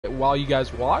while you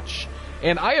guys watch,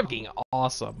 and I am being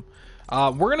awesome.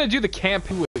 We're gonna do the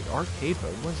campaign with arcade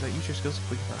mode. What is that? Use your skills to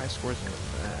click for high scores.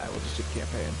 We'll just do the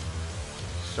campaign.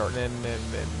 Starting in,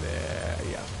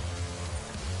 yeah.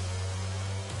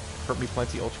 Hurt Me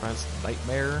Plenty, Ultraman's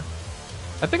Nightmare.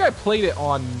 I think I played it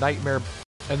on Nightmare,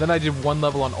 and then I did one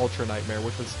level on Ultra Nightmare,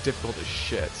 which was difficult as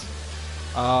shit.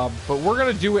 But we're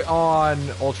gonna do it on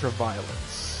Ultra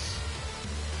Violence.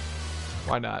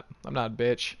 Why not? I'm not a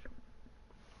bitch.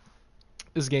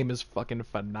 This game is fucking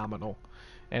phenomenal,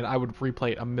 and I would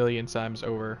replay it a million times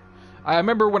over. I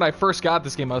remember when I first got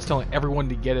this game, I was telling everyone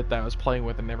to get it that I was playing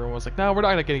with, and everyone was like, no, we're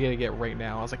not gonna get it right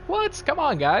now. I was like, what? Come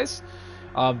on, guys.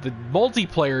 The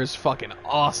multiplayer is fucking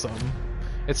awesome.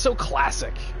 It's so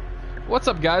classic. What's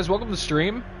up, guys? Welcome to the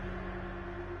stream.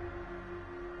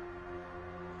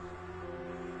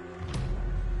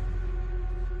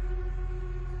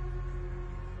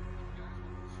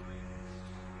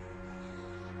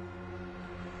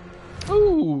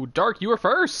 Ooh, Dark, you were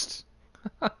first.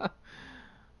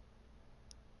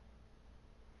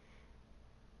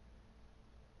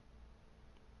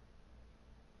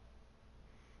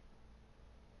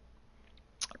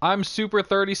 I'm Super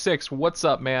 36. What's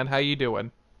up, man? How you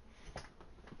doing?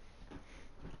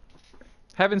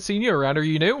 Haven't seen you around. Are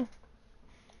you new?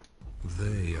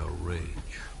 They are rage,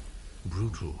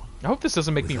 brutal. I hope this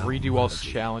doesn't make me redo all the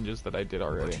mercy. challenges that I did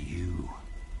already. But you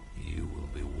will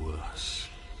be worse.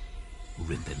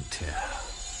 Rip and tear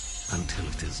until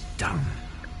it is done.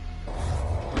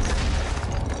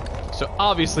 So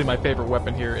obviously my favorite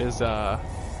weapon here is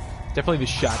definitely the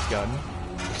shotgun,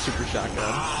 the super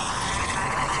shotgun.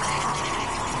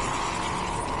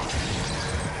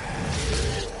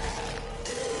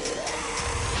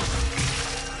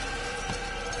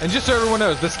 And just so everyone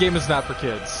knows, this game is not for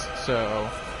kids. So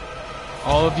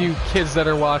all of you kids that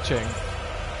are watching,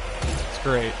 it's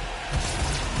great.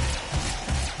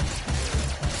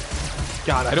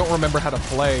 God, I don't remember how to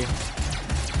play.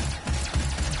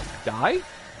 Die?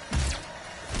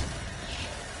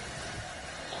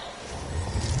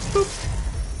 Boop.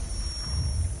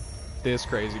 This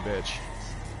crazy bitch.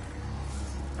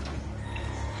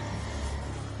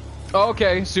 Oh,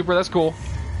 okay, super, that's cool.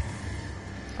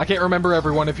 I can't remember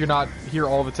everyone if you're not here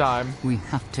all the time. We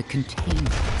have to contain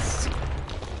this.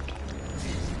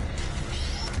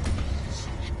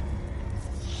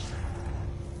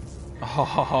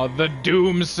 Oh, the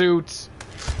Doom suit.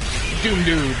 Doom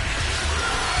dude.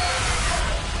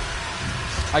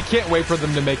 I can't wait for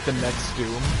them to make the next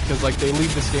Doom, because like they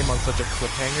leave this game on such a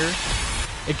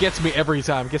cliffhanger. It gets me every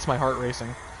time. It gets my heart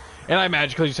racing. And I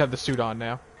magically just have the suit on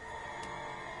now.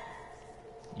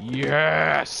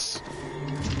 Yes!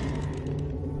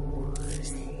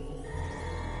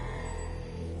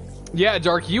 Yeah,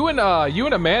 Dark, you and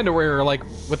Amanda were like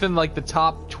within like the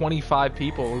top 25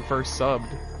 people who first subbed.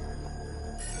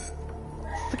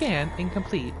 Scan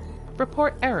incomplete.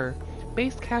 Report error.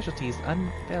 Base casualties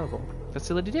unavailable.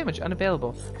 Facility damage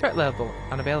unavailable. Threat level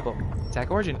unavailable. Attack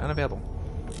origin unavailable.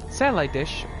 Satellite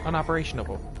dish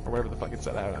unoperationable. Or whatever the fuck it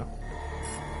said, I don't know.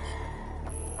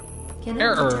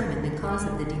 Cannot determine the cause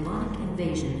of the demonic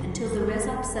invasion until the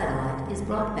Resop satellite is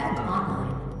brought back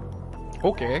online.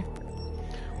 Okay.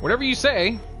 Whatever you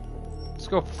say. Let's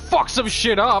go fuck some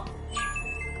shit up.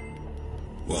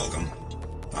 Welcome.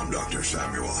 I'm Dr.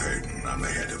 Samuel Hayden. I'm the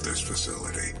head of this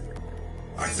facility.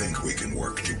 I think we can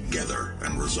work together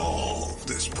and resolve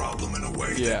this problem in a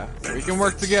way that we can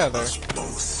work together. us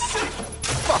both.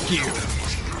 Fuck you.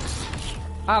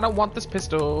 I don't want this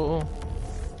pistol.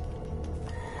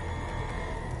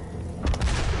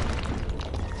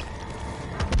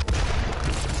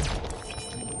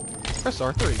 Press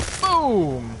R3.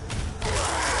 Boom!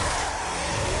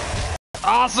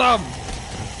 Awesome!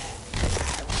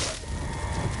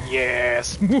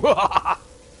 Yes! Oh,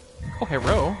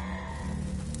 hero.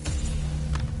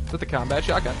 Is that the combat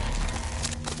shotgun?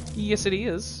 Yes, it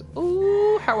is.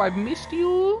 Ooh, how I missed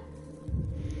you.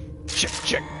 Check,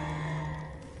 check.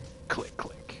 Click,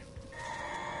 click.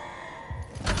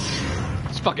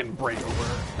 Let's fucking break over.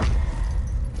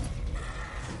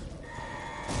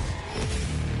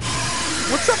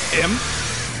 What's up, Im?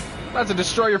 About to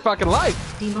destroy your fucking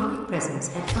life. Demonic presence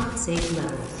at unsafe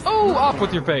levels. Oh, off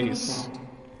with your face.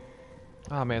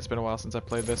 Oh man, it's been a while since I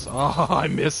played this. Oh, I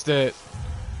missed it.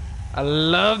 I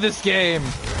love this game.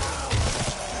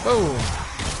 Boom.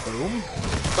 Boom.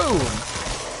 Boom.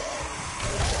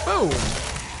 Boom.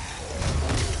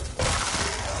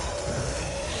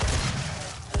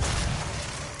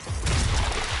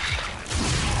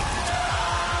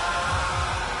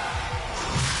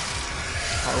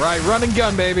 Alright, run and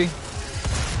gun, baby.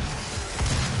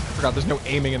 Forgot there's no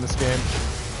aiming in this game.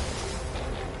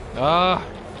 Ah,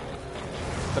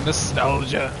 the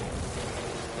nostalgia.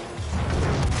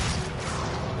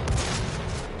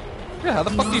 Yeah, how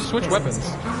the fuck do you switch weapons?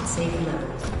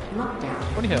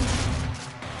 What do you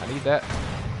have? I need that.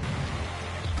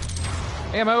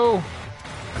 Ammo!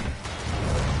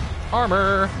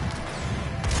 Armor!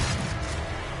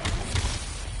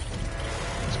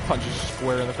 Just punch you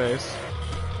square in the face.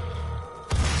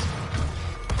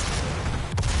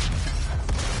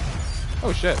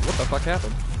 Oh shit, what the fuck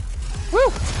happened?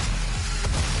 Woo!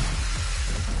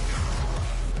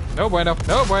 No bueno,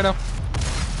 no bueno.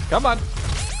 Come on.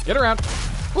 Get around.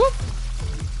 Whoop!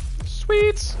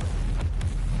 Sweet!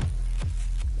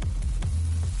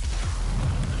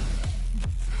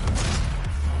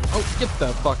 Oh, get the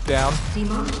fuck down.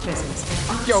 Demonic presence.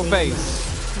 Yo face.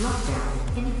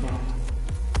 Lockdown in effect.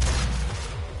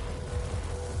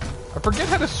 I forget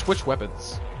how to switch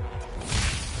weapons.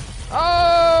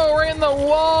 Oh, we're in the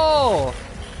wall!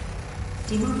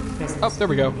 Demonic presence. Oh, there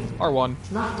we go. R1.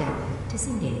 Lockdown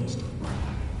disengaged.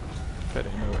 Pet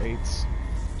ammo 8s.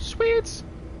 Sweet!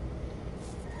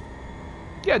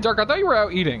 Yeah, Dark, I thought you were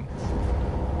out eating.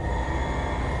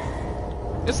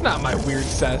 It's not my weird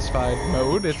satisfied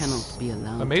mode, it's Cannot be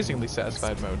allowed amazingly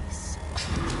satisfied mode.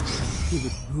 He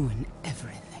would ruin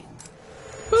everything.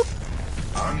 Boop!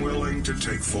 I'm willing to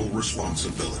take full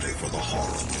responsibility for the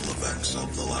horrible events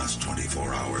of the last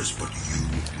 24 hours, but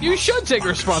you should take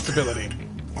responsibility.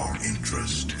 Our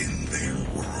interest in their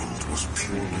world was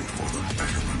purely for the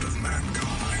betterment of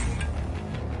mankind.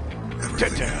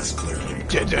 Everything has clearly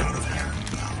come out of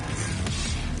hand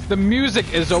now. The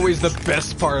music is always the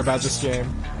best part about this game.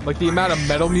 Like, the amount of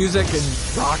metal music and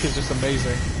rock is just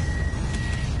amazing.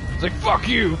 It's like, fuck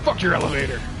you! Fuck your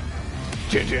elevator!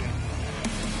 Jinjin.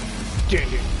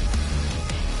 Jinjin.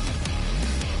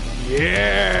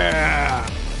 Yeah!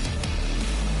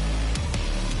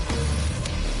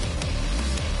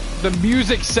 The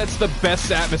music sets the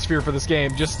best atmosphere for this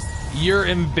game. Just, you're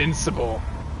invincible.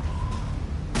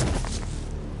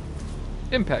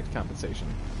 Impact compensation.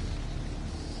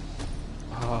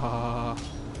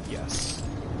 Yes.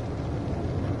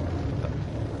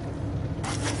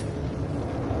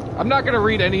 I'm not going to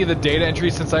read any of the data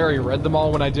entries since I already read them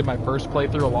all when I did my first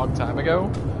playthrough a long time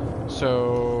ago.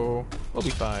 So, we'll be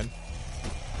fine.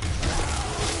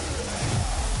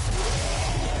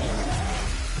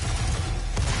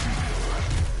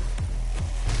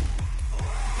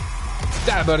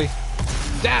 Die, buddy.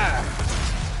 Die!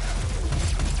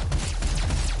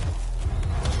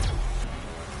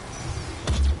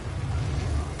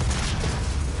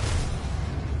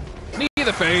 Knee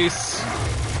the face.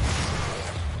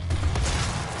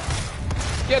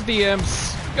 Get the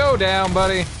imps. Go down,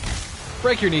 buddy.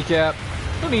 Break your kneecap.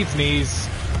 Who needs knees?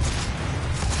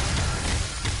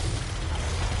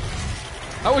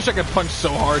 I wish I could punch so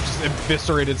hard, just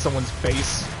eviscerated someone's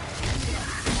face.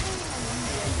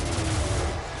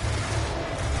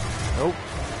 Nope.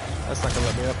 That's not gonna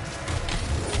let me up.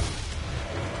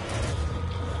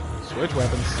 Switch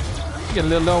weapons. You get a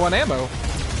little low on ammo.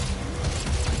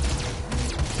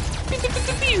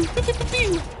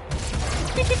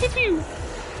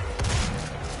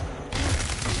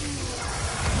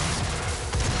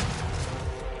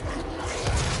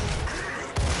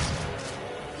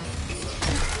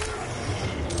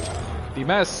 The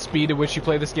amount of speed at which you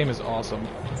play this game is awesome.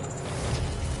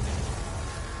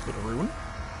 Get a rune.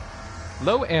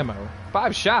 Low ammo.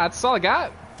 5 shots, that's all I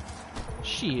got.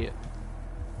 Shit.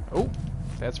 Oh,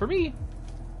 that's for me.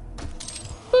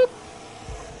 Boop.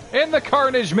 And the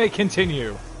carnage may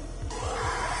continue.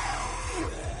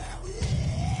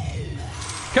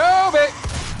 Kobe!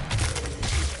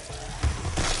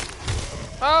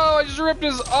 Oh, I just ripped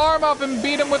his arm off and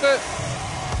beat him with it.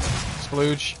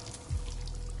 Splooge.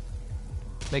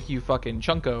 Make you fucking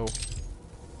chunko.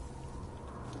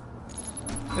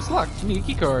 It's locked. You need a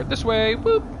key card. This way.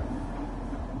 Whoop.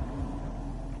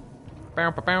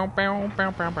 Can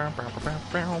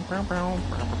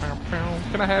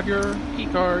I have your key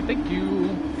card? Thank you.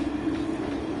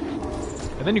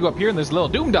 And then you go up here and there's a little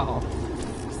Doom doll.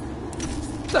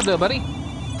 What's up, little buddy?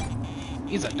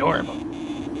 He's adorable.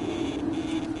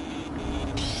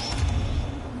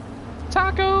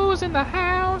 Tacos in the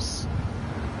house.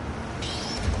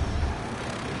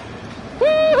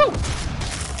 Woo!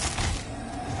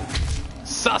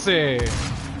 Saucy.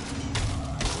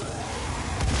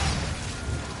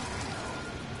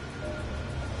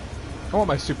 I want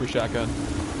my super shotgun.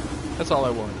 That's all I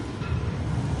want.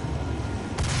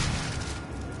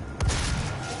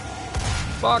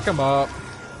 Fuck him up.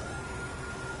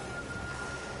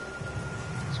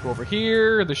 Let's go over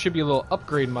here. There should be a little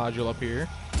upgrade module up here.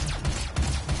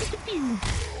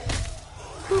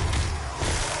 Boop.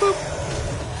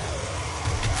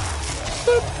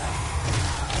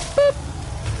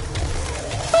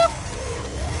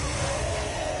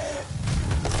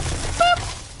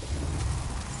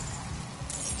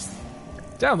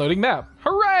 Downloading map.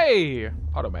 Hooray!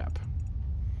 Auto map.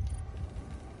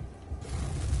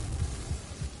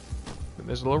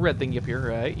 There's a little red thingy up here,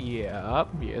 right? Yep.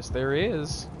 Yes, there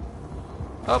is.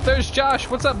 Oh, there's Josh.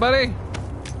 What's up, buddy?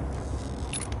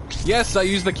 Yes, I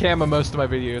use the cam in most of my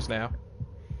videos now.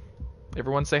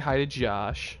 Everyone say hi to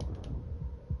Josh.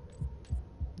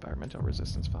 Environmental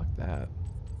resistance, fuck that.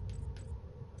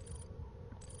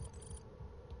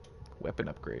 Weapon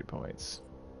upgrade points.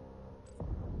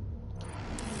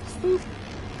 Boop.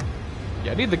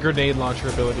 Yeah, I need the grenade launcher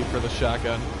ability for the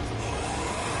shotgun.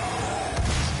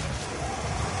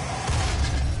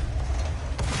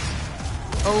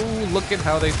 Oh, look at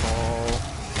how they fall.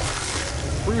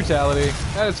 Brutality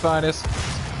at its finest.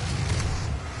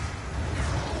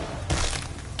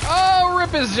 Oh, rip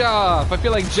his jaw off. I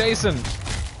feel like Jason.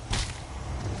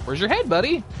 Where's your head,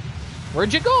 buddy?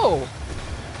 Where'd you go?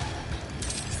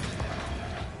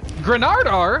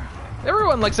 Grenardar?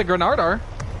 Everyone likes a Grenardar.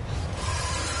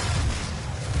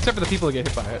 Except for the people who get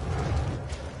hit by it.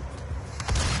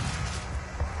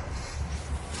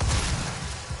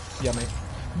 Yummy.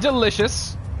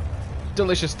 Delicious.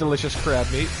 Delicious, delicious crab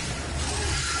meat.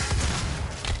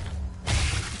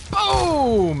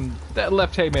 Boom! That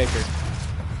left haymaker.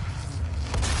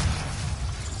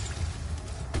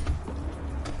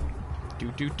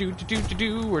 Do.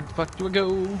 Where the fuck do I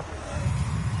go?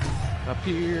 Up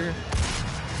here.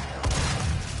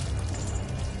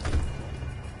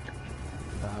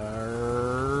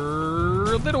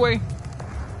 A little way.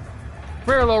 Come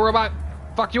here, little robot.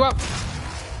 Fuck you up.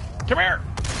 Come here.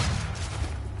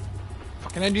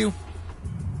 Fucking end you.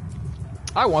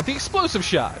 I want the explosive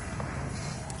shot.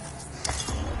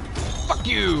 Fuck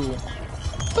you.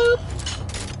 Boop.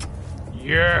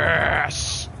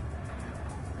 Yes.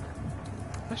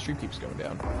 My stream keeps going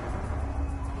down.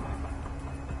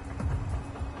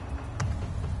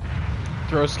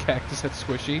 Throws cactus at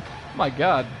Squishy. My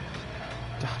god.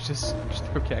 Just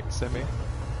throw cactus at me.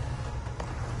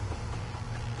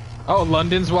 Oh,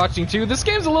 London's watching too. This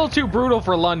game's a little too brutal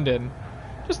for London.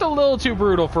 Just a little too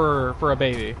brutal for a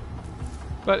baby.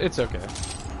 But it's okay.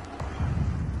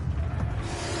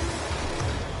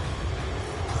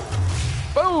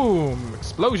 Boom!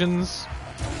 Explosions.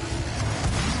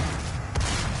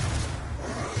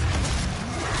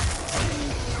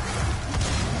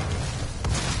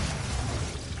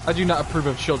 I do not approve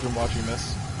of children watching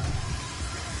this.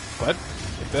 But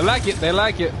if they like it, they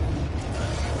like it.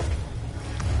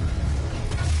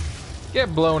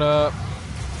 Get blown up.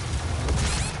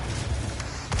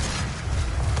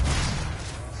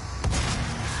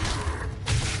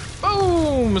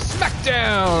 Boom!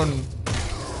 Smackdown!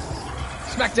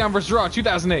 Smackdown vs. Raw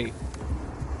 2008.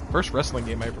 First wrestling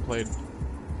game I ever played.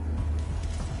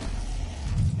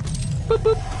 Boop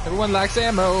boop. Everyone likes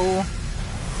ammo.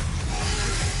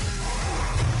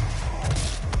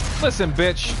 Listen,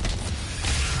 bitch.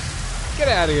 Get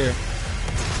out of here.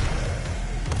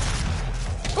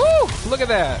 Ooh, look at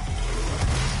that.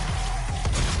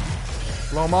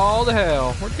 Blow them all to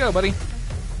hell. Where'd you go, buddy?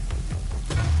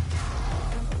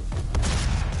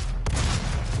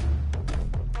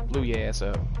 Blew your ass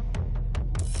up.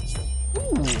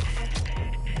 Ooh.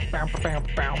 Bow, bow,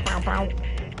 bow, bow, bow.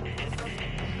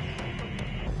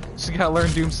 Just gotta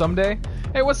learn Doom someday.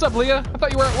 Hey, what's up, Leah? I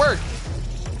thought you were at work.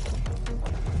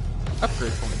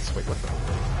 Upgrade points. Wait, what the?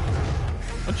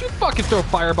 Don't you fucking throw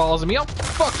fireballs at me. I'll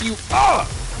fuck you up.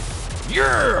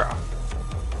 Yeah!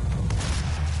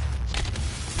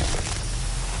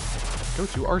 Go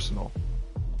to arsenal.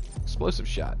 Explosive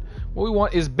shot. What we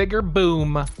want is bigger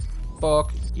boom.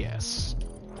 Fuck yes.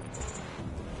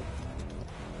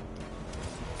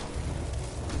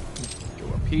 Go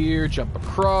up here, jump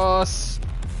across.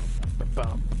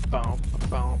 Boom, boom,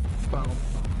 boom, boom.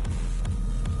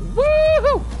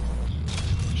 Woohoo!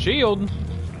 Shield.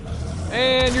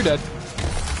 And you're dead.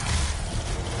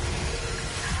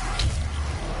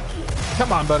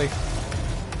 Come on, buddy.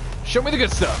 Show me the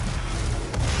good stuff.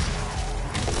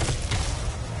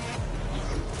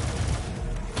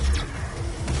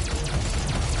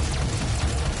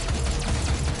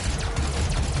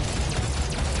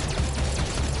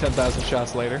 $10,000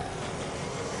 shots later.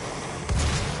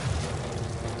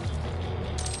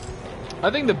 I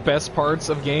think the best parts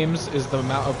of games is the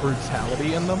amount of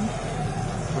brutality in them,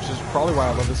 which is probably why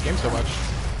I love this game so much.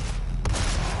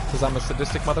 Because I'm a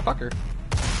sadistic motherfucker.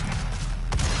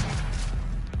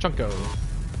 Chunko.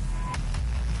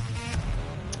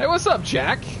 Hey, what's up,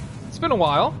 Jack? It's been a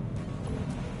while.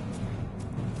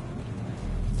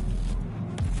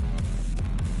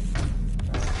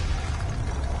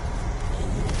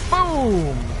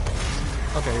 Boom!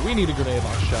 Okay, we need a grenade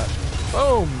launch shot.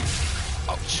 Boom!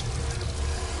 Ouch.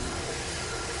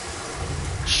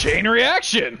 Chain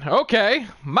reaction. Okay,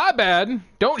 my bad.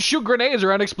 Don't shoot grenades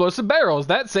around explosive barrels.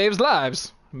 That saves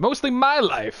lives. Mostly my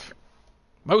life.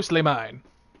 Mostly mine.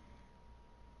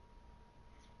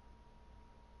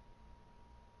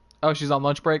 Oh, she's on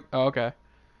lunch break? Oh, okay.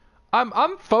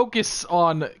 I'm focused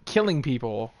on killing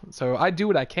people, so I do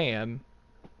what I can.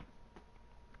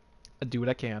 I do what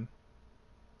I can.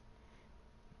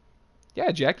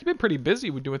 Yeah, Jack, you've been pretty busy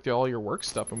with doing all your work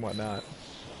stuff and whatnot.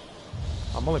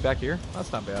 I'm only back here? That's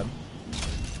not bad.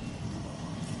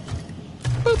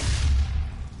 Boop!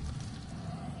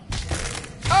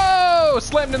 Oh!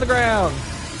 Slammed in the ground!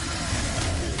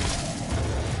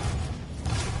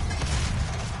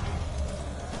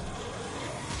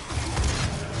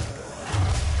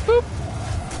 Boop!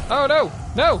 Oh no!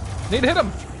 No! Need to hit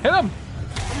him! Hit him!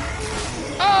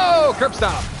 Oh! Curb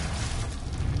stop!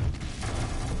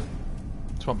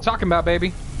 That's what I'm talking about,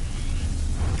 baby.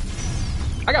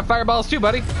 I got fireballs too,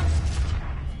 buddy.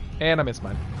 And I missed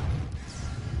mine.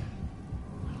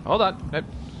 Hold on.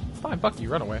 Fine, fuck you.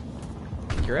 Run away.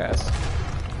 Kick your ass.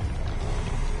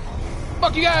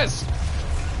 Fuck you guys!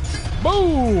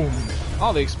 Boom!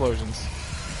 All the explosions.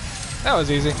 That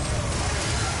was easy.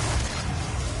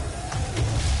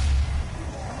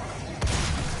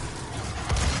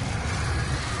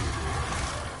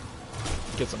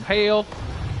 Get some hail.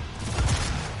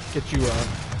 Get you a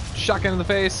shotgun in the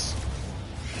face.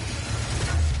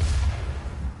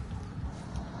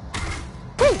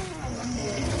 Woo!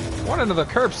 Want another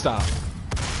curb stop.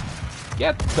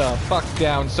 Get the fuck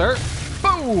down, sir.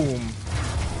 Boom!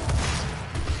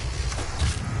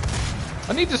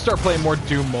 I need to start playing more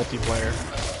Doom multiplayer.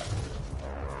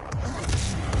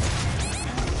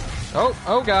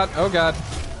 Oh god, oh god.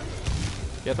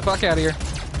 Get the fuck out of here.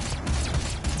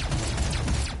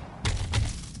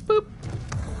 Boop.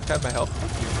 Got my health.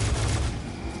 Thank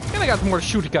you. And I got more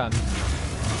shoot gun.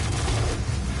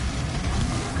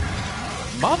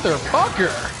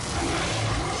 Motherfucker!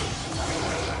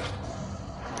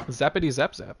 Zappity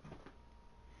zap zap.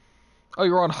 Oh,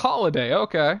 you were on holiday.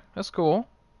 Okay, that's cool.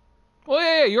 Well,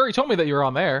 yeah, you already told me that you were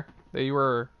on there. That you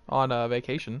were on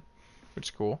vacation, which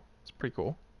is cool. It's pretty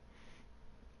cool.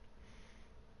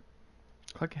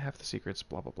 Collect half the secrets,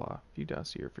 blah, blah, blah. View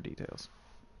dossier for details.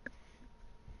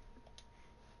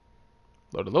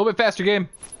 Load a little bit faster, game.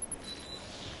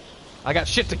 I got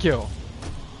shit to kill.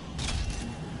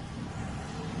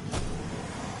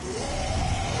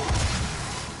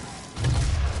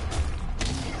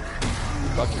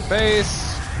 Fuck your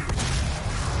face.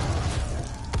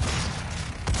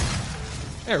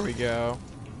 There we go.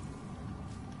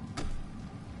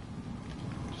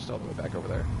 Just all the way back over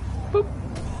there. Boop.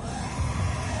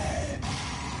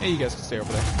 Hey, you guys can stay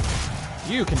over there.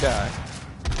 You can die.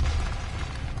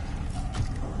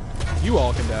 You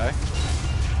all can die.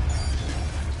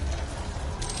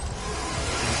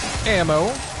 Ammo.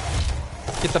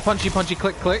 Get the punchy punchy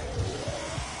click click.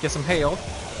 Get some hail.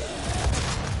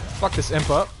 Fuck this imp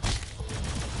up.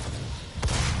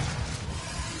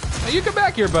 Now you come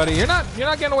back here, buddy. You're not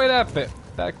getting away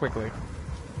that quickly.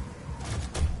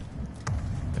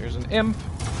 There's an imp.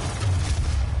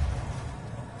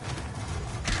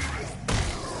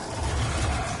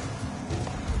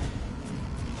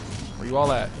 Where you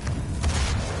all at?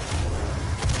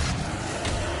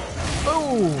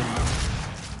 Boom!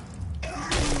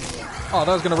 Oh,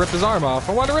 that was gonna rip his arm off.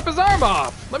 I want to rip his arm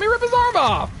off! Let me rip his arm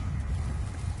off!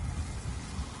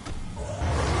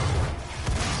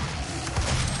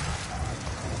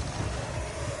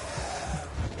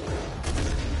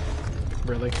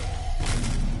 Really?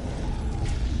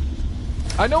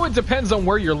 I know it depends on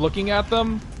where you're looking at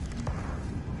them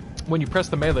when you press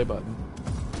the melee button.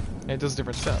 And it does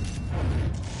different stuff.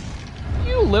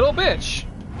 You little bitch!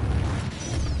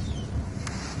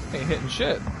 Ain't hitting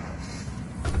shit.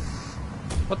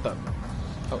 What the?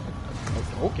 Oh,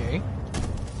 okay.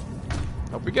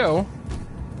 Up we go.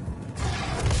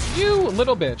 You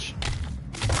little bitch.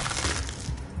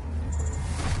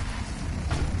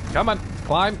 Come on,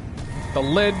 climb. The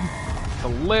lid. The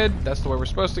lid. That's the way we're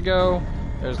supposed to go.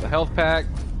 There's the health pack.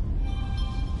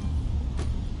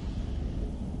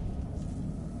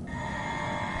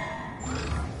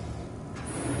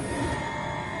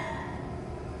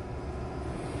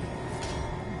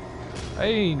 I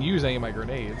didn't even use any of my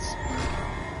grenades.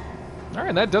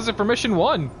 Alright, that does it for mission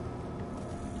 1.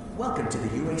 Welcome to the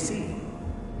UAC.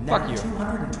 Fuck Now you.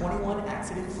 221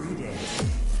 accident-free days.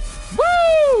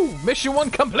 Woo! Mission 1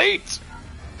 complete!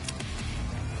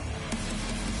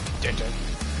 Dun, dun.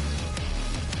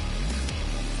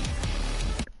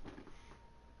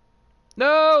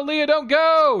 No, Leah, don't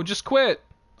go! Just quit.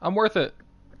 I'm worth it.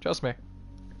 Trust me.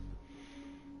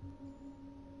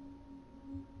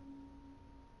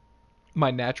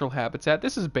 my natural habitat.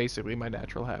 This is basically my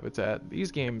natural habitat.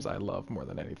 These games I love more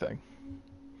than anything.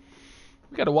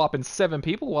 We got a whopping 7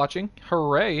 people watching.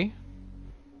 Hooray!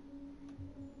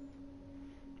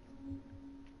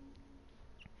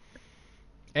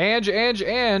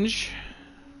 Ange.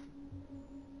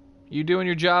 You doing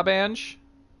your job, Ange?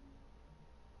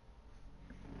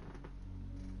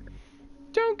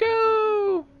 Don't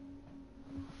go!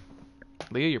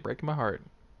 Leah, you're breaking my heart.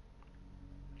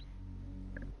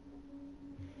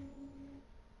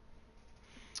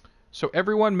 So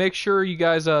everyone, make sure you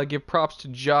guys give props to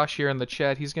Josh here in the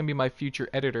chat. He's going to be my future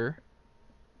editor.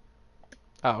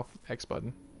 Oh, X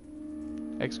button.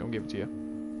 X gonna give it to you.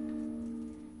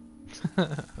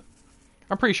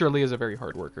 I'm pretty sure Leah's a very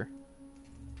hard worker.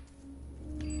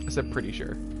 I said pretty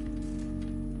sure.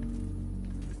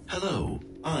 Hello,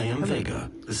 I am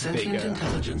Vega, the sentient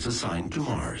intelligence assigned to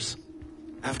Mars.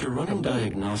 After running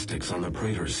diagnostics on the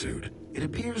Praetor suit, it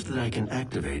appears that I can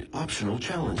activate optional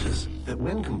challenges that,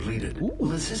 when completed,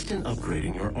 will assist in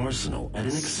upgrading your arsenal at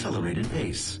an accelerated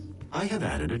pace. I have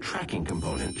added a tracking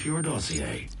component to your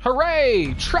dossier.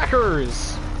 Hooray!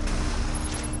 Trackers!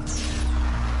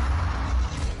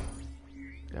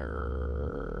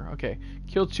 Okay.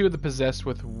 Kill 2 of the possessed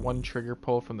with 1 trigger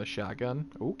pull from the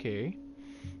shotgun. Okay.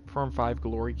 Perform 5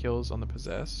 glory kills on the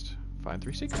possessed. Find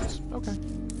 3 secrets. Okay.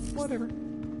 Whatever.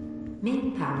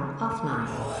 Main power offline.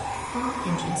 All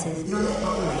entrances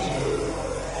non-operational.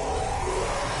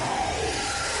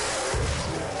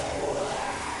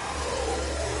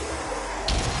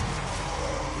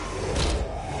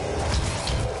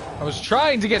 I was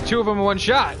trying to get 2 of them in one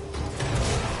shot.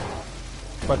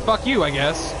 But fuck you, I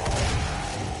guess.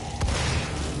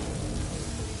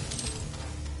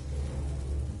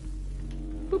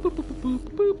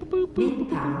 Main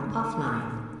power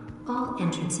offline. All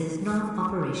entrances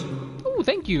non-operational. Ooh,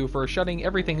 thank you for shutting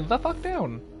everything the fuck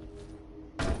down.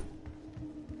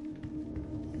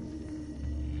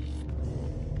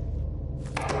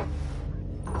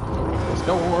 This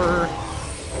door.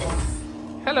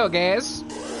 Hello, guys.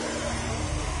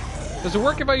 Does it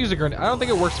work if I use a grenade? I don't think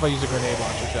it works if I use a grenade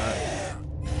launcher shot.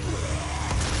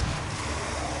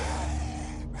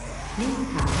 Main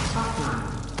power offline.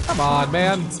 Come on,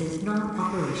 man. Entrances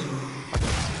non-operational.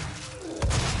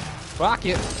 Fuck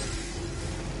it.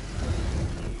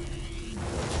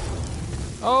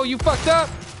 Oh, you fucked up.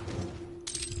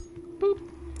 Boop.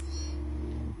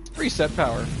 Reset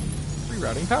power.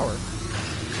 Rerouting power.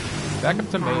 Back up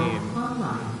to main.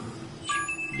 Online.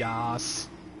 Yas.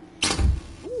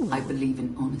 I believe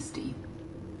in honesty,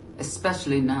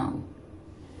 especially now,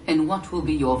 in what will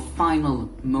be your final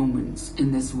moments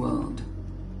in this world.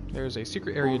 There's a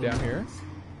secret area down here.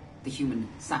 The human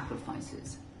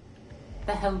sacrifices,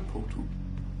 the hell portal,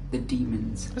 the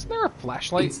demons. Isn't there a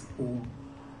flashlight? It's all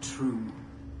true.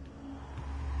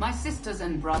 My sisters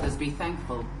and brothers, be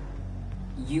thankful.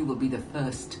 You will be the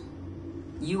first.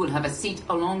 You will have a seat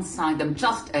alongside them,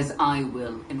 just as I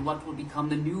will, in what will become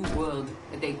the new world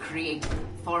that they create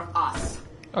for us.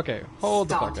 Okay, hold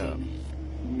the fuck up. Starting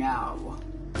now.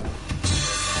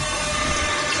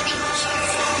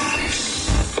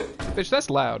 Bitch, that's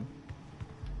loud.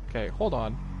 Okay, hold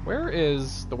on. Where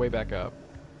is the way back up?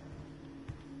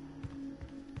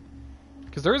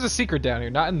 Because there is a secret down here.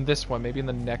 Not in this one. Maybe in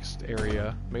the next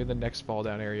area. Maybe the next fall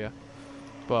down area.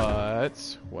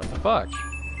 But what the fuck?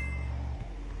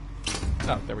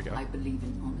 Oh, there we go. I believe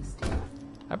in honesty.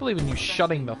 I believe in you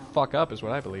shutting the fuck up is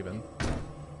what I believe in.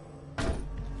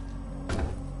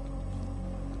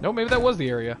 No, maybe that was the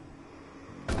area.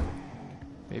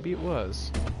 Maybe it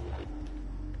was.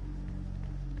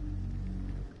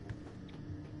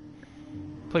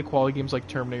 Play quality games like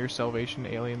Terminator, Salvation,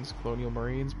 Aliens, Colonial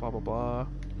Marines, blah blah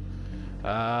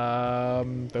blah.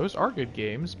 Those are good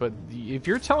games, but if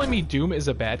you're telling me Doom is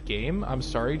a bad game, I'm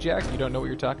sorry, Jack, you don't know what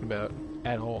you're talking about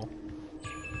at all.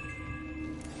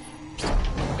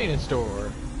 Maintenance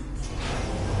store.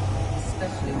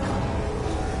 Especially now,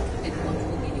 in what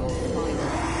will be your final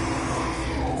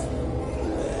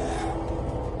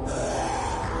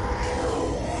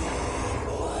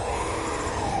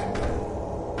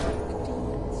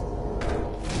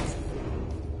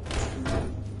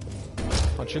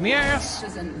Punch in the ass.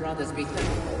 sisters and brothers, be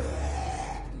thankful.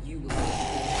 You will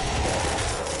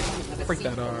Break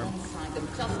that arm. them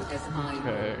just as I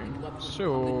Okay, will, in what will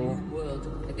so- become the new world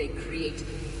that they create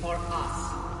for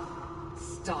us.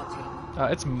 Starting.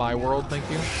 It's my world, thank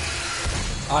you.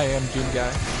 I am Doom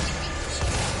Guy.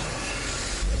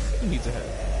 Who needs a head?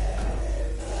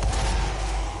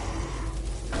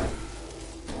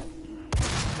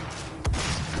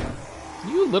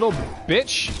 You little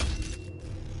bitch!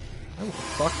 I will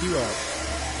fuck you up.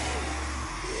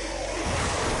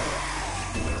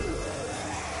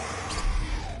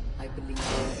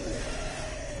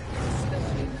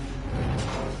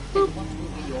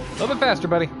 little bit faster,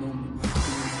 buddy.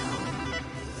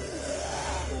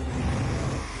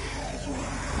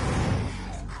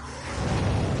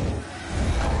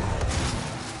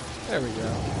 There we go.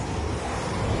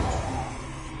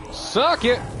 Suck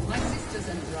it! My sisters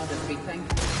and brothers be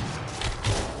thankful.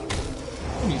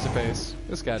 Who needs a face?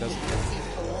 This guy doesn't. Seat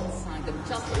alongside them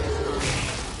just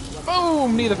as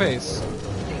Boom! Knee the face.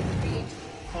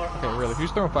 I Okay, really,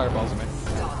 who's throwing fireballs at me?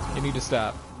 You need to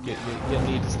stop. You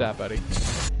need to stop, buddy.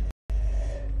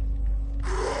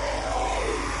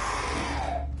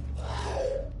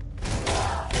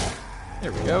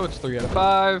 There we go, it's 3 out of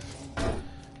 5.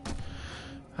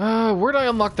 Where'd I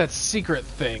unlock that secret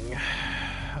thing?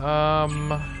 So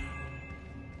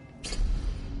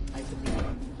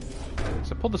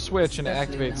I pulled the switch and it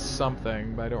activates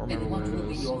something, but I don't remember what it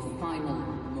is. your final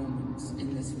moments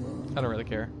in this world. I don't really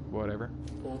care. Whatever.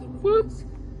 All the Whoop. rumors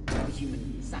of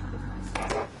human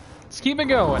sacrifices. Let's keep it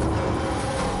going.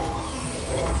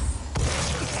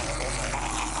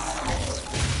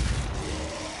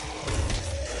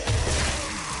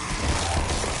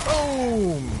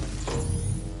 Boom!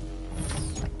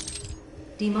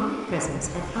 Demonic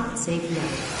presence at unsafe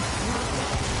level.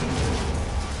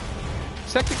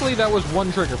 Technically, that was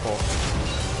 1 trigger pull.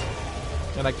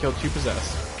 And I killed 2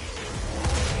 possessed.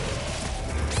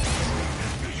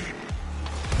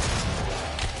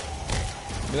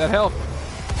 Give me that health.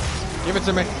 Give it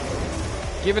to me.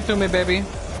 Give it to me, baby.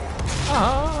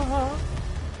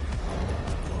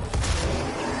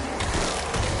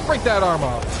 Break that arm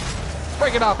off.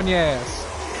 Break it off in your ass.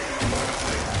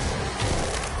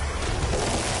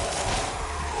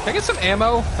 Can I get some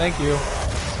ammo? Thank you.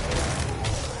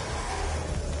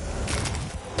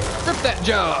 Rip that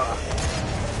jaw.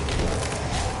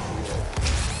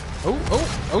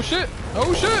 Oh shit.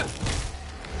 Oh shit.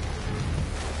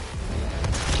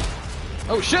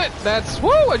 Oh shit, that's, woo,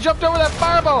 I jumped over that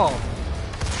fireball.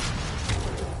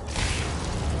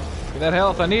 Get that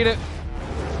health, I need it.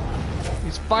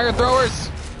 These fire throwers,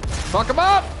 fuck them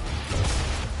up.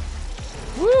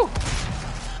 Woo.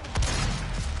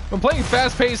 When playing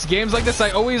fast-paced games like this, I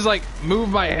always like move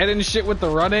my head and shit with the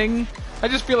running. I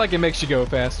just feel like it makes you go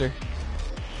faster.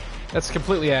 That's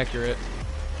completely accurate.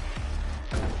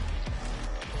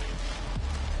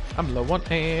 I'm low on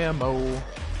ammo.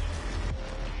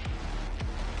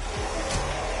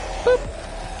 Boop.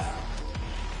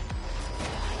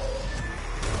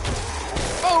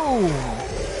 Boom!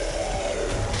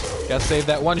 Gotta save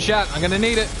that one shot. I'm gonna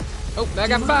need it. Oh, I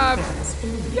got 5.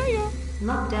 Yeah.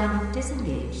 Lockdown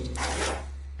disengaged.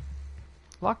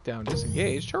 Lockdown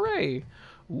disengaged. Hooray!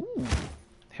 Ooh,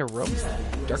 heroic.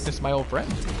 Darkness, my old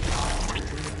friend.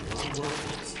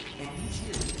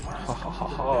 Ho ho ho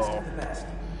ho.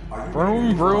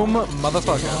 Vroom vroom,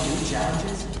 motherfucker.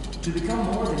 To become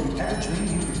more than you ever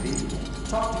dreamed you could be.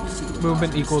 Talk to the super.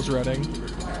 Movement equals running.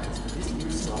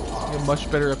 A much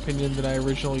better opinion than I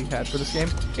originally had for this game.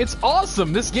 It's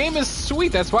awesome! This game is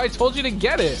sweet, that's why I told you to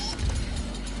get it!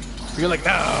 You're like,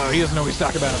 no, he doesn't know what he's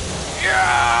talking about.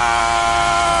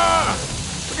 Yeah!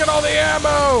 Look at all the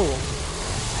ammo!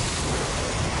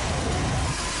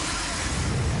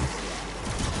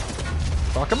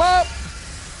 Fuck him up!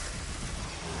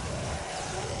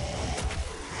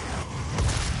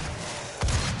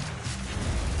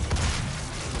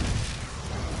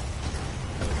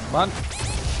 Come on.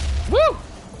 Woo!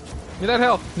 Need that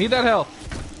health. Need that health.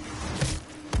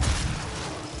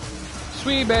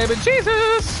 Sweet baby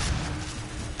Jesus!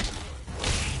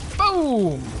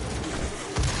 Boom!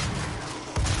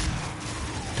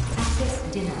 Access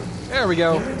denied. There we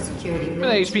go. Security Give me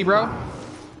the HP, bro.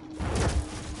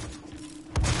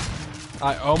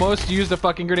 I almost used a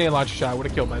fucking grenade launcher shot. I would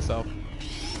have killed myself.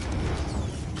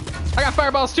 I got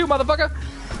fireballs too, motherfucker!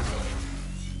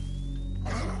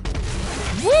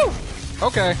 Woo!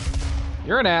 Okay.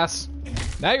 You're an ass.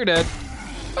 Now you're dead.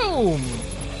 Boom!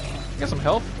 Got some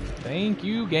health. Thank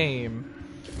you, game.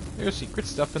 There's secret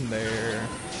stuff in there.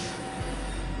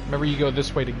 Remember, you go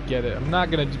this way to get it. I'm not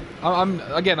gonna do,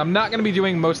 I'm not gonna be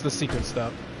doing most of the secret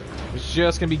stuff. It's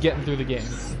just gonna be getting through the game.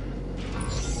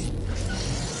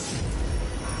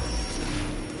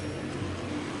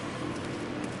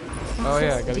 Oh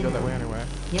yeah, I gotta go that way anyway.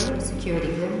 Yellow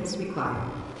security clearance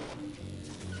required.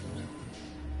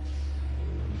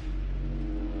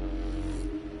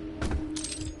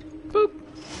 Boop!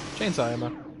 Chainsaw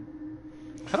ammo.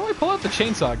 How do I pull out the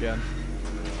chainsaw again?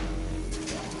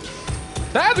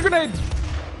 That's a grenade!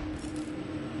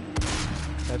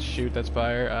 That's shoot, that's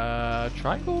fire.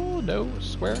 Triangle? No.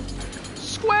 Square?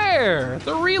 Square!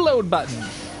 The reload button!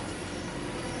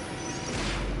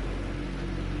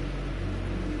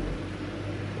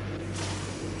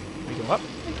 We go up.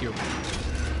 Thank you.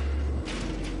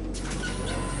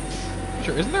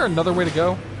 sure. Isn't there another way to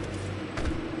go?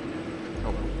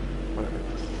 Oh, well. Whatever.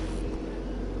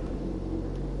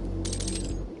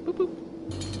 Boop, boop.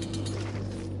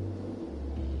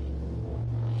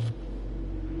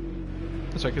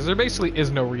 That's right, because there basically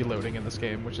is no reloading in this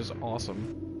game, which is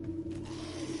awesome.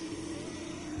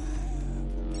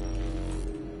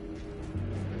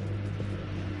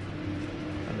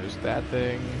 And there's that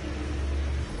thing.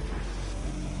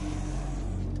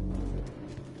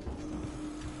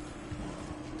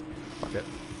 Fuck it.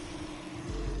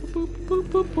 Boop, boop,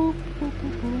 boop, boop, boop,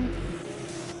 boop, boop.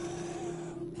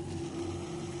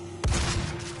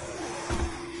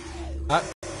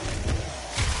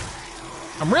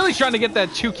 I'm really trying to get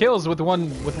that 2 kills with one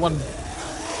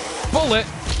bullet.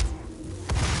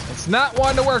 It's not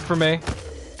wanting to work for me.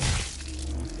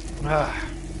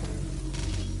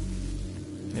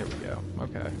 Here we go.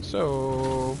 Okay,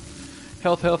 so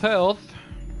health, health, health.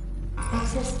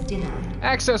 Access denied.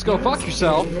 Access, go fuck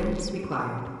yourself. Limits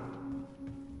required.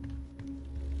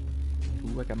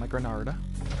 Ooh, I got my Granada.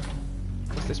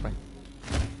 What's this way?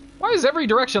 Why is every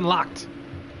direction locked?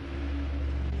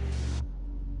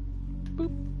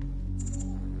 Boop.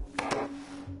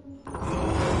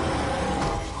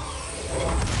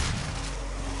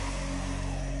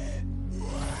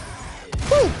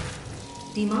 Woo!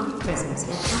 Demonic presence.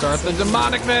 Start the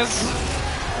demonicness.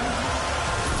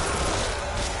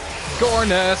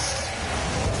 Gorness.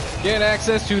 Get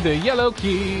access to the yellow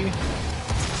key.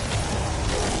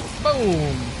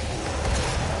 Boom.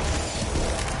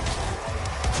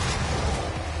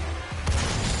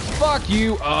 Fuck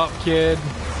you up, kid.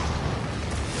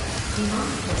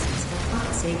 Demonic presence at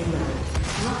unsafe level.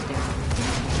 Lockdown.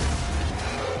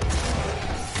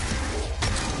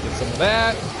 Get some of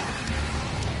that.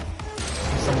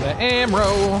 Some of the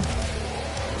ammo.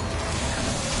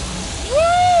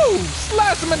 Woo!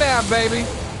 Slice him in half, baby.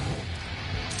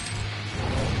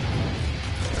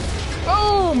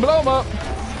 Boom! Blow him up.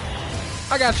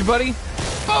 I got you, buddy.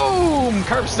 Boom!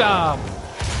 Curb stomp.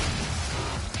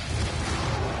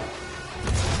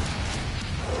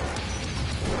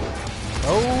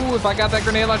 Oh, if I got that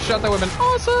grenade launch shot, that would have been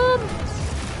awesome.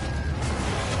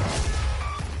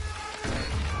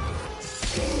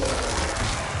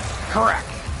 Correct.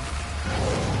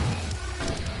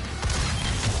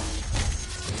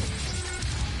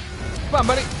 Come on,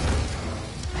 buddy.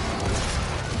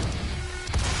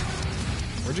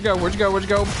 Where'd you go? Where'd you go? Where'd you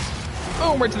go?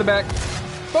 Boom, right to the back.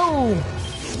 Boom.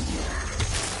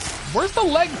 Where's the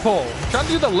leg pull? I'm trying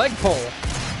to do the leg pull.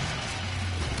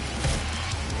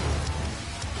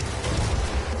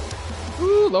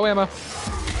 Ooh, low ammo.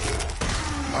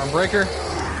 Arm breaker.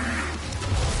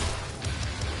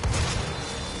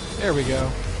 There we go.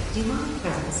 Demonic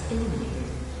presence eliminated.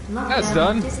 That's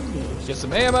done. Get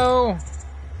some ammo.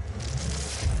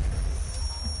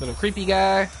 Little creepy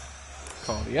guy.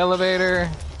 Call the elevator.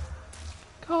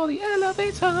 Call the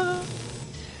elevator.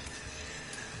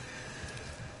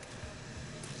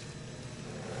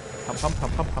 Pump, pump,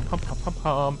 pump, pump, pump, pump, pump, pump,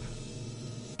 pump.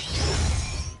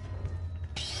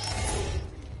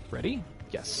 Ready?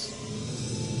 Yes.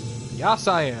 Yes,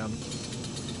 I am.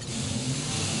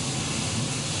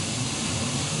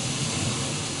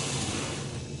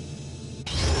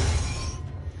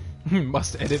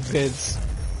 Must edit vids.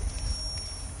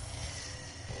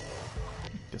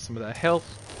 Get some of that health.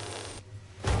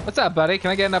 What's up, buddy?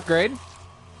 Can I get an upgrade?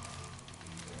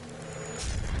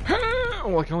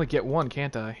 Oh, I can only get one,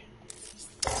 can't I?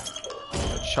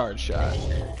 A charge shot.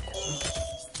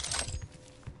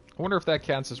 I wonder if that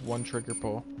counts as one trigger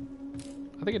pull.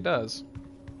 I think it does.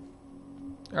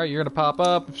 Alright, you're gonna pop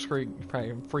up,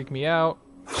 probably freak me out.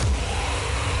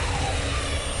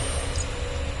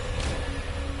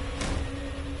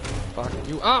 Fuck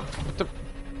you up!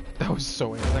 That was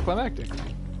so anticlimactic.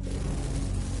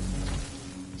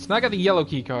 So now I got the yellow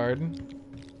key card.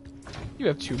 You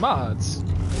have 2 mods.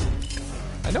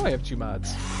 I know I have 2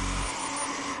 mods.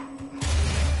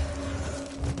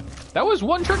 That was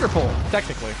one trigger pull,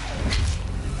 technically.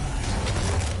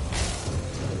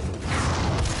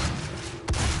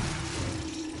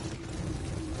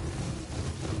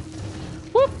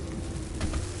 Whoop!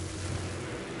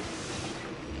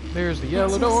 There's the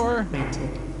yellow door. Granted.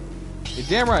 You're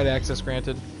damn right, access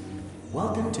granted.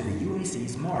 Welcome to the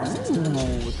UAC's Mars.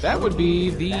 Ooh, that would be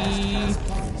the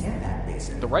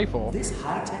rifle. This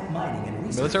high-tech mining and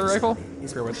research Military rifle? facility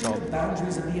is Or what's it pushing called? the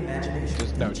boundaries of the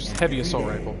imagination. Just heavy assault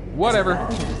rifle. Whatever.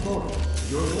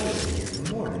 Your loyalty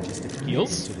is more than just a commitment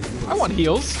Heals? to the UAC. I want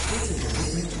heals. It's a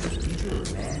commitment to the future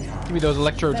of mankind. Give me those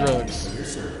electro Thank you drugs. for your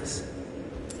service.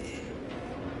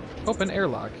 Open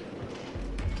airlock.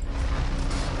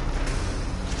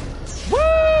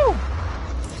 Woo!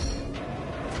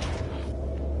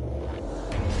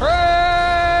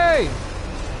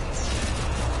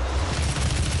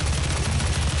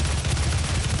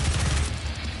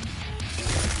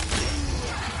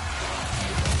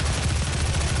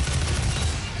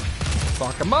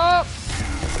 him up.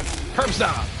 Curb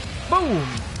stop. Boom.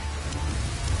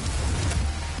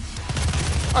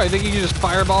 Oh, you think you can just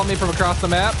fireball me from across the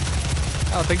map?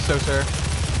 I don't think so, sir.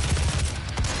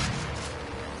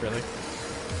 Really?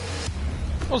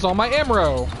 What was all my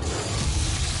ammo?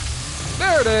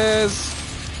 There it is.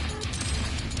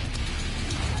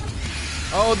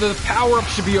 Oh, the power-up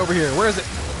should be over here. Where is it?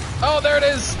 Oh, there it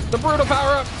is. The brutal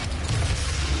power-up.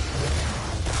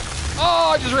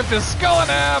 Oh, I just ripped his skull in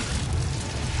half.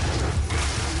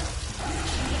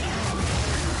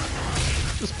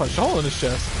 Just punched a hole in his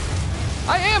chest.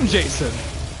 I am Jason.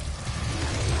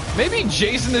 Maybe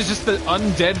Jason is just the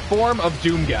undead form of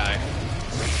Doom Guy.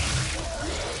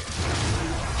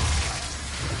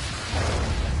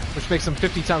 Which makes him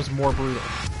 50 times more brutal.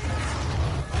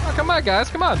 Oh, come on, guys.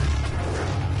 Come on.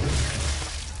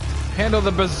 Handle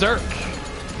the berserk.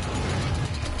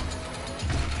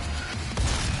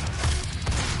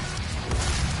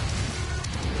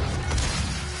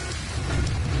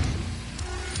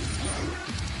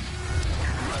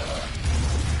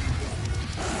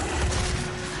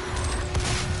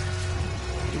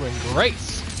 Doing great.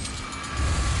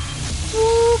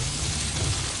 Whoop.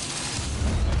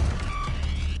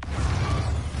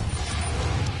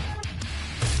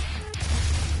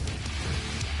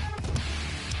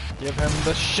 Give him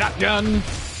the shotgun.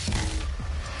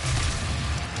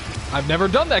 I've never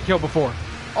done that kill before.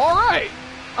 All right,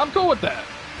 I'm cool with that.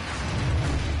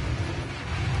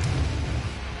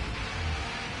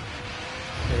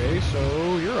 Okay,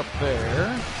 so you're up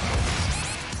there.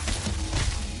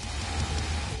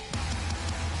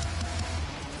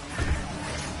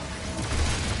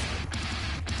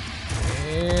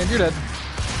 And you're dead.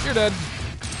 You're dead.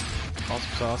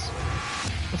 Awesome sauce.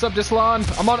 What's up,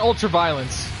 Dislan? I'm on ultra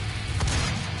violence.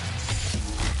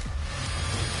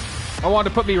 I wanted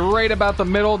to put me right about the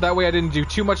middle, that way I didn't do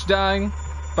too much dying,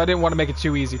 but I didn't want to make it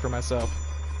too easy for myself.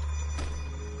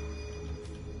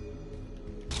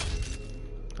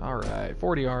 Alright,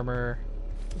 40 armor.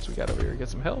 What's we got over here? Get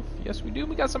some health? Yes, we do.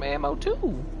 We got some ammo,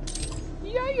 too.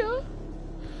 Yeah.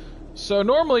 So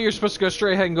normally you're supposed to go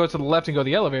straight ahead and go to the left and go to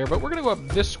the elevator, but we're going to go up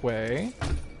this way.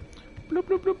 Bloop,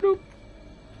 bloop, bloop, bloop.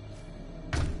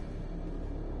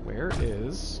 Where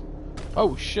is...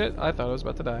 Oh, shit. I thought I was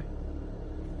about to die.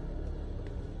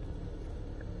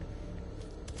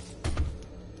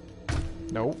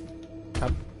 Nope.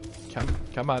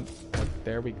 Come on.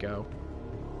 There we go.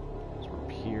 So we're up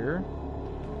here.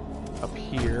 Up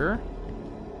here.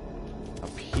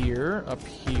 Up here. Up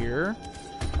here.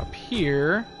 Up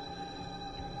here.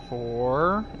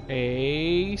 For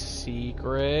a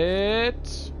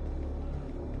secret.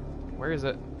 Where is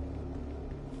it?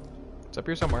 It's up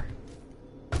here somewhere.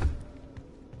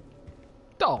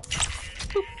 Doll.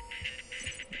 Boop.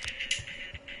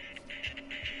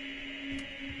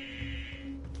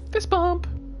 Fist bump.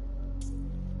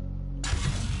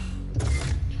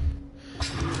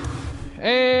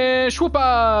 And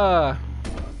Shwoopa!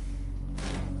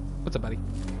 What's up, buddy?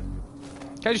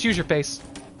 Can I just use your face?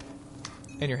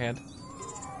 And your hand.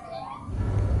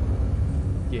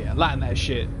 Yeah, line that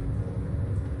shit.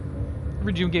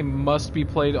 Every Doom game must be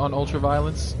played on ultra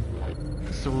violence.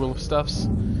 It's the rule of stuffs.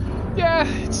 Yeah,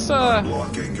 it's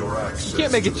Unlocking your access you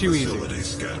can't make it to too the easy. facility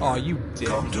scanner. Aw, you dick.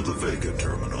 Come to the Vega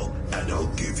terminal, and I'll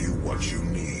give you what you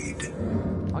need.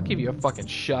 I'll give you a fucking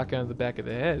shotgun to the back of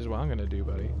the head is what I'm gonna do,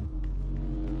 buddy.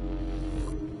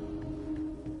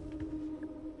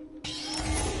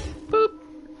 Boop.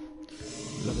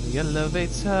 Lovely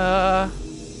elevator.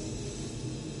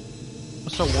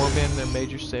 What's so warm in their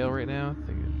major sale right now? I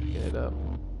think I'm picking it up.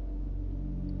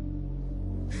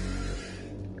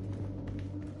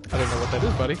 I don't know what that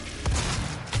is, buddy.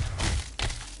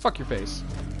 Fuck your face.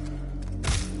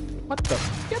 What the?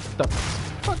 Get the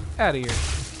fuck out of here.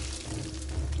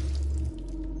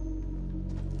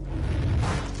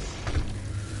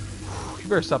 You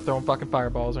better stop throwing fucking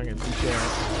fireballs or I'm gonna beat your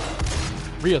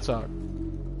ass. Real talk.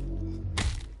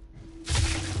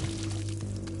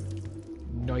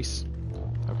 Nice.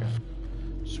 Okay.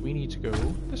 So we need to go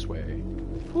this way.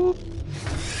 Whoop.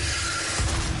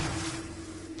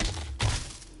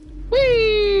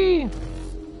 Whee!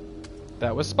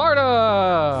 That was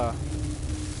Sparta!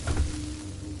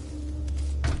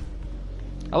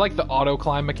 I like the auto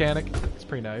climb mechanic. It's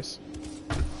pretty nice.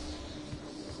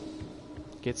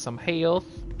 Get some health.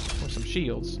 Or some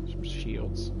shields. Some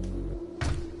shields.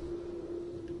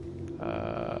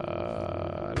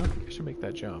 I don't think I should make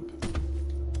that jump.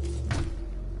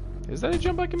 Is that a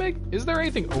jump I can make? Is there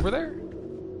anything over there?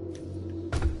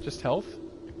 Just health?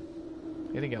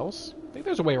 Anything else? I think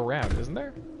there's a way around, isn't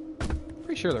there?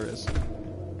 Pretty sure there is.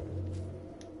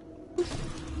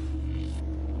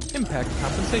 Impact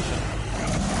compensation.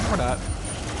 Or not.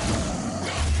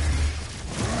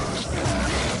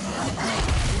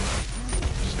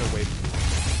 Just gonna wait.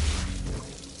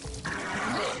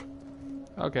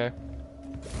 Okay.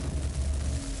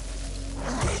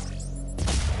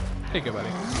 Hey, good buddy.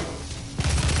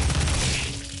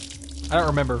 I don't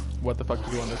remember what the fuck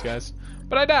to do on this, guys.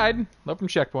 But I died. Love from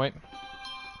checkpoint.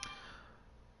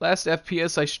 Last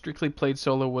FPS I strictly played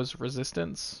solo was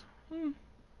Resistance.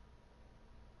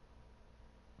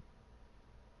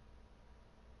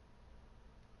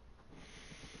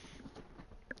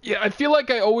 Yeah, I feel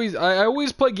like I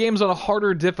always play games on a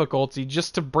harder difficulty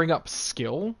just to bring up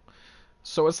skill.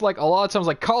 So it's like a lot of times,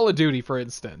 like Call of Duty, for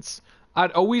instance.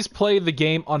 I'd always play the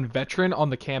game on Veteran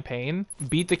on the campaign,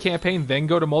 beat the campaign, then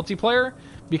go to multiplayer,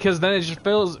 because then it just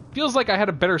feels like I had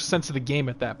a better sense of the game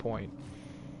at that point.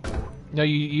 You know,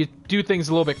 you do things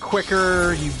a little bit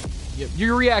quicker,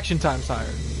 your reaction time's higher.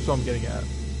 That's what I'm getting at.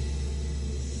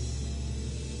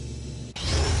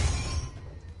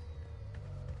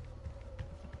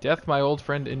 Death, my old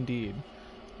friend, indeed.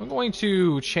 I'm going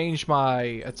to change my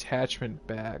attachment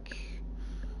back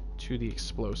to the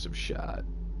explosive shot.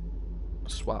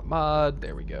 Swap mod,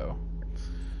 there we go.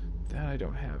 That I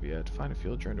don't have yet. Find a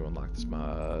field drone to unlock this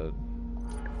mod.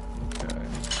 Okay.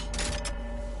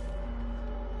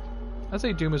 I'd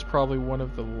say Doom is probably one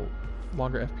of the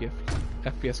longer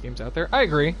FPS games out there. I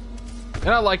agree. And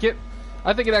I like it.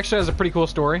 I think it actually has a pretty cool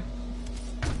story.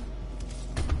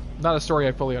 Not a story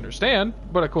I fully understand,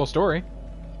 but a cool story.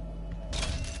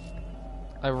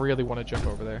 I really want to jump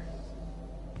over there.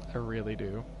 I really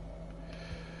do.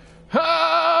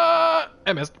 Ah!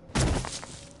 I missed.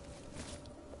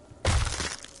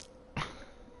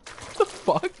 What the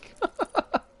fuck?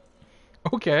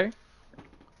 Okay.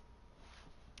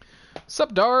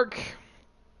 Sup, Dark?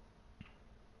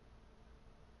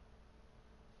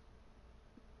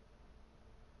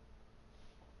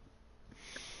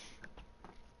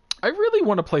 I really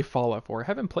want to play Fallout 4. I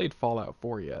haven't played Fallout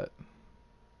 4 yet.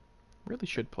 Really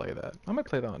should play that. I might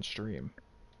play that on stream.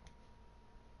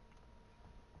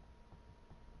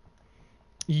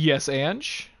 Yes,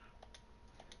 Ange?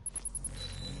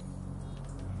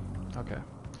 Okay.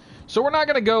 So we're not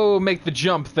going to go make the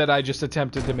jump that I just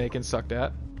attempted to make and sucked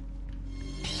at.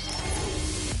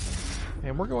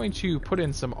 And we're going to put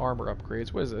in some armor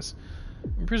upgrades. What is this?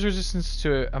 Improves resistance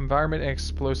to environment and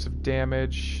explosive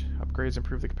damage. Upgrades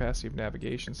improve the capacity of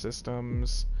navigation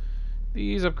systems.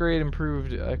 These upgrade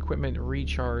improved equipment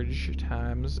recharge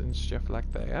times and stuff like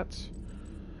that.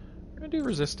 I'm going to do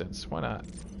resistance. Why not?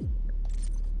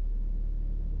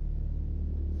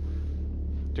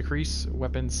 Decrease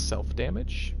weapons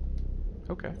self-damage.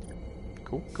 Okay.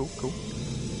 Cool, cool, cool.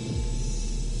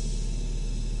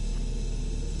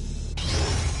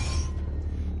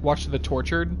 Watch the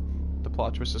Tortured. The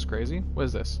plot twist is crazy. What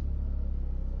is this?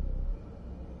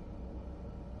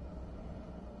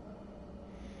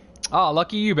 Ah,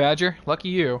 lucky you, Badger. Lucky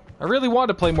you. I really wanted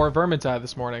to play more Vermintide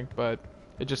this morning, but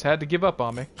it just had to give up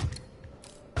on me.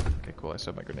 Okay, cool. I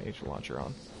still have my grenade launcher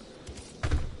on.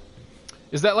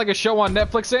 Is that like a show on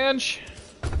Netflix, Ange?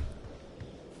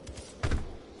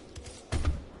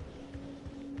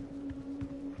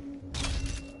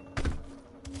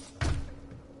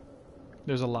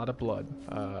 There's a lot of blood.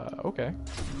 Okay.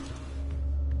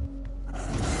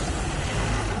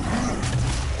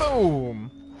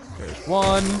 Boom! There's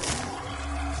one.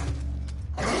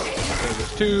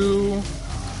 There's two.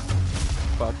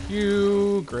 Fuck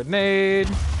you. Grenade.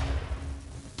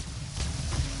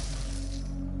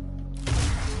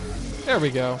 There we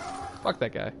go. Fuck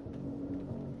that guy.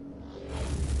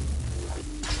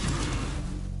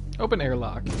 Open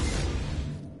airlock.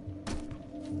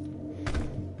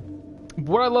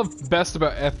 What I love best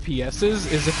about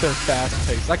FPSs is if they're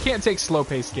fast-paced. I can't take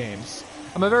slow-paced games.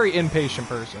 I'm a very impatient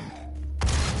person.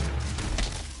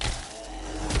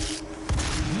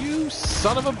 You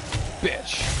son of a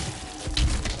bitch.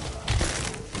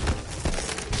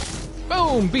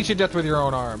 Boom! Beat you to death with your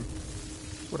own arm.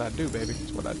 That's what I do, baby.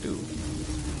 That's what I do.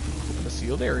 Open a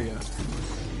sealed area.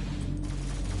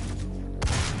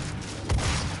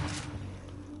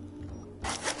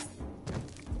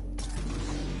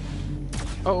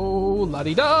 Oh,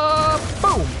 la-di-da!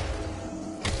 Boom!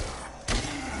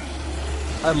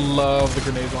 I love the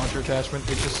grenade launcher attachment.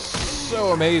 It's just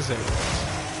so amazing.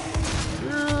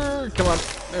 Come on.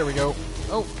 There we go.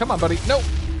 Oh, come on, buddy. No!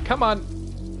 Come on.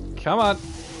 Come on.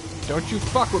 Don't you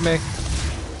fuck with me.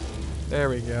 There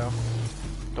we go.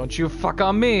 Don't you fuck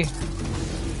on me.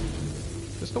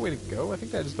 Is this the way to go? I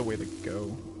think that is the way to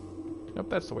go. Nope,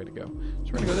 that's the way to go. So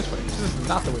we're gonna go this way. This is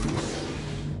not the way to go.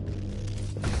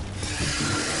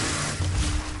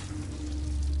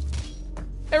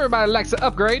 Everybody likes to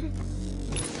upgrade.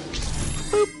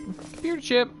 Boop. Computer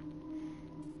chip.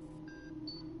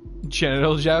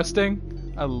 Genital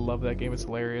jousting. I love that game. It's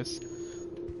hilarious.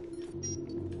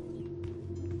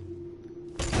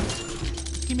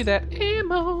 Give me that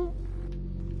ammo.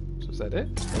 So is that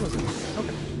it? That was it.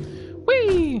 Okay.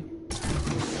 Whee!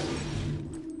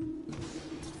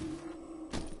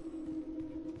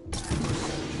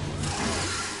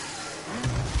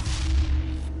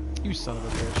 You son of a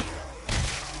bitch.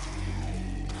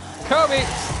 Kobe!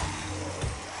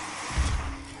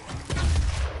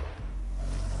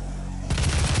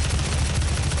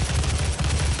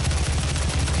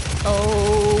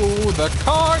 Oh, the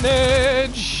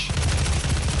carnage!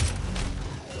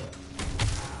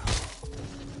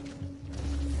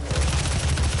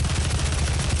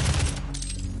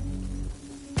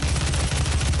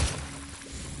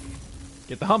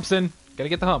 Get the humps in. Gotta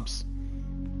get the humps.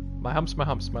 My humps,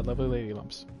 my lovely lady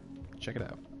lumps. Check it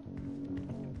out.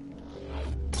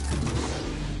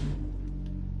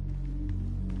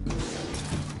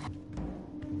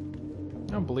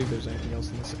 I don't believe there's anything else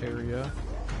in this area.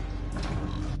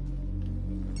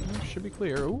 Should be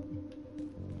clear. Ooh.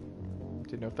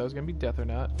 Didn't know if that was gonna be death or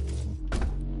not.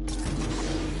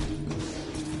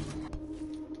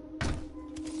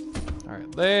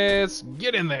 Alright, let's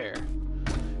get in there.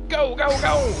 Go, go,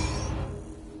 go!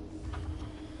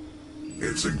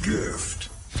 It's a gift.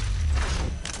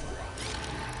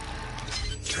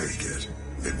 Take it.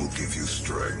 It will give you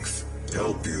strength.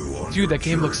 Help you on Dude, your that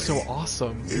game looks journey, so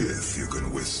awesome. if you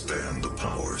can withstand the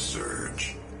power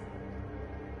surge.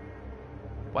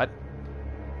 What?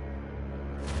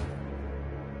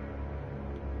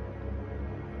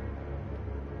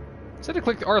 Said to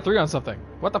click R3 on something.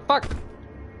 What the fuck?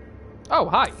 Oh,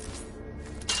 hi.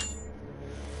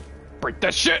 Break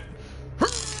that shit!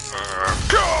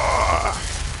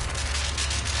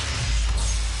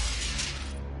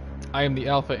 I am the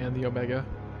Alpha and the Omega.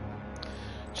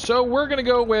 So we're gonna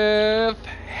go with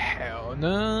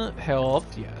health.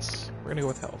 Yes, we're gonna go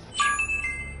with health.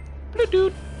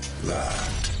 Dude.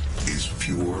 That is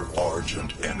pure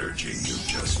Argent energy you've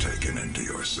just taken into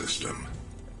your system.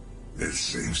 It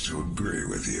seems to agree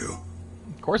with you.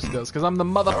 Of course it does, because I'm the I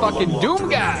will motherfucking unlock the Doom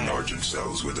remaining guy. Argent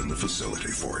cells within the facility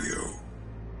for you.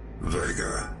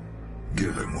 Vega,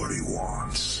 give him what he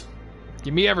wants.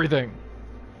 Give me everything.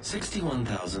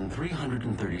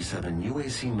 61,337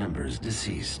 UAC members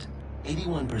deceased.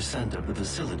 81% of the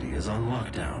facility is on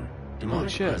lockdown. Demonic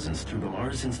shit. presence through the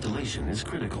Mars installation is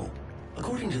critical.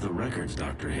 According to the records,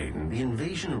 Dr. Hayden, the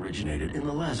invasion originated in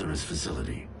the Lazarus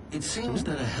facility. It seems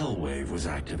that a hell wave was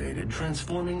activated,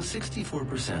 transforming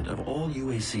 64% of all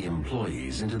UAC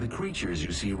employees into the creatures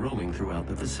you see roaming throughout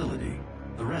the facility.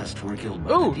 The rest were killed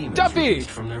by Ooh, the demons Duffy! released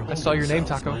from their I saw your holding name,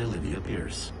 cells Taco. by Olivia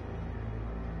Pierce.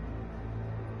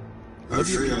 I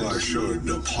feel I should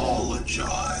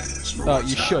apologize for what's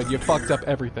You should. You happened fucked here. up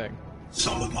everything.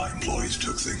 Some of my employees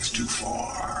took things too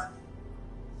far.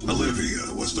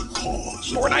 Olivia was the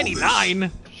cause of all $4.99.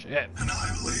 this, Shit. and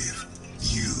I believe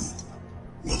you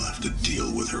will have to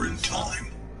deal with her in time.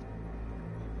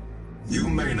 You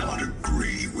may not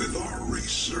agree with our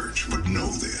research, but know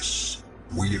this.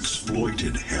 We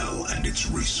exploited Hell and its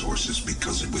resources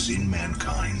because it was in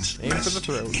mankind's Aim for the best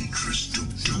throat. interest to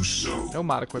do so. No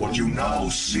mod equipment. What you now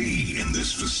see in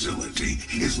this facility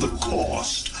is the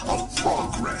cost of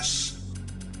progress.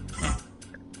 Huh.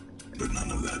 But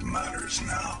none of that matters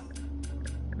now.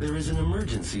 There is an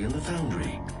emergency in the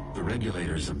foundry. The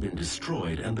regulators have been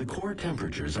destroyed and the core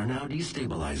temperatures are now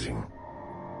destabilizing.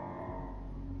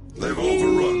 They've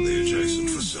overrun the adjacent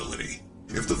facility.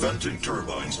 If the venting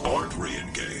turbines aren't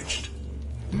re-engaged,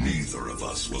 neither of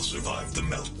us will survive the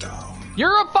meltdown.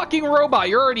 You're a fucking robot.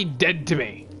 You're already dead to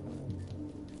me.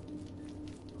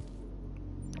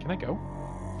 Can I go?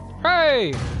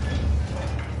 Hey!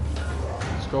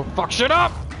 Let's go fuck shit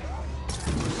up!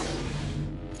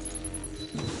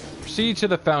 Proceed to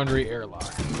the foundry airlock.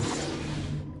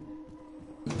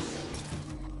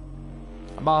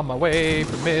 I'm on my way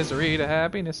from misery to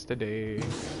happiness today.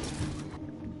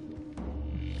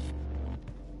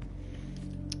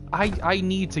 I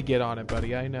need to get on it,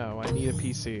 buddy. I know. I need a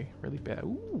PC. Really bad.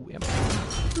 Ooh, ammo.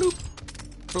 Bloop.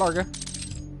 Flarga.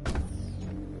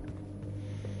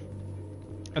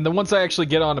 And then once I actually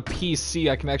get on a PC,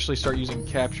 I can actually start using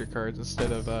capture cards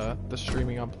instead of the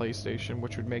streaming on PlayStation,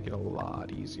 which would make it a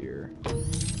lot easier.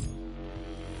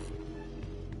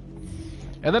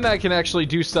 And then I can actually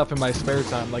do stuff in my spare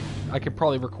time. Like, I could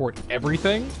probably record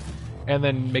everything and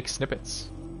then make snippets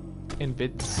and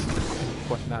vids and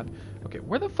whatnot. Okay,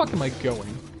 where the fuck am I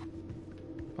going?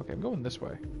 Okay, I'm going this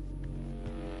way.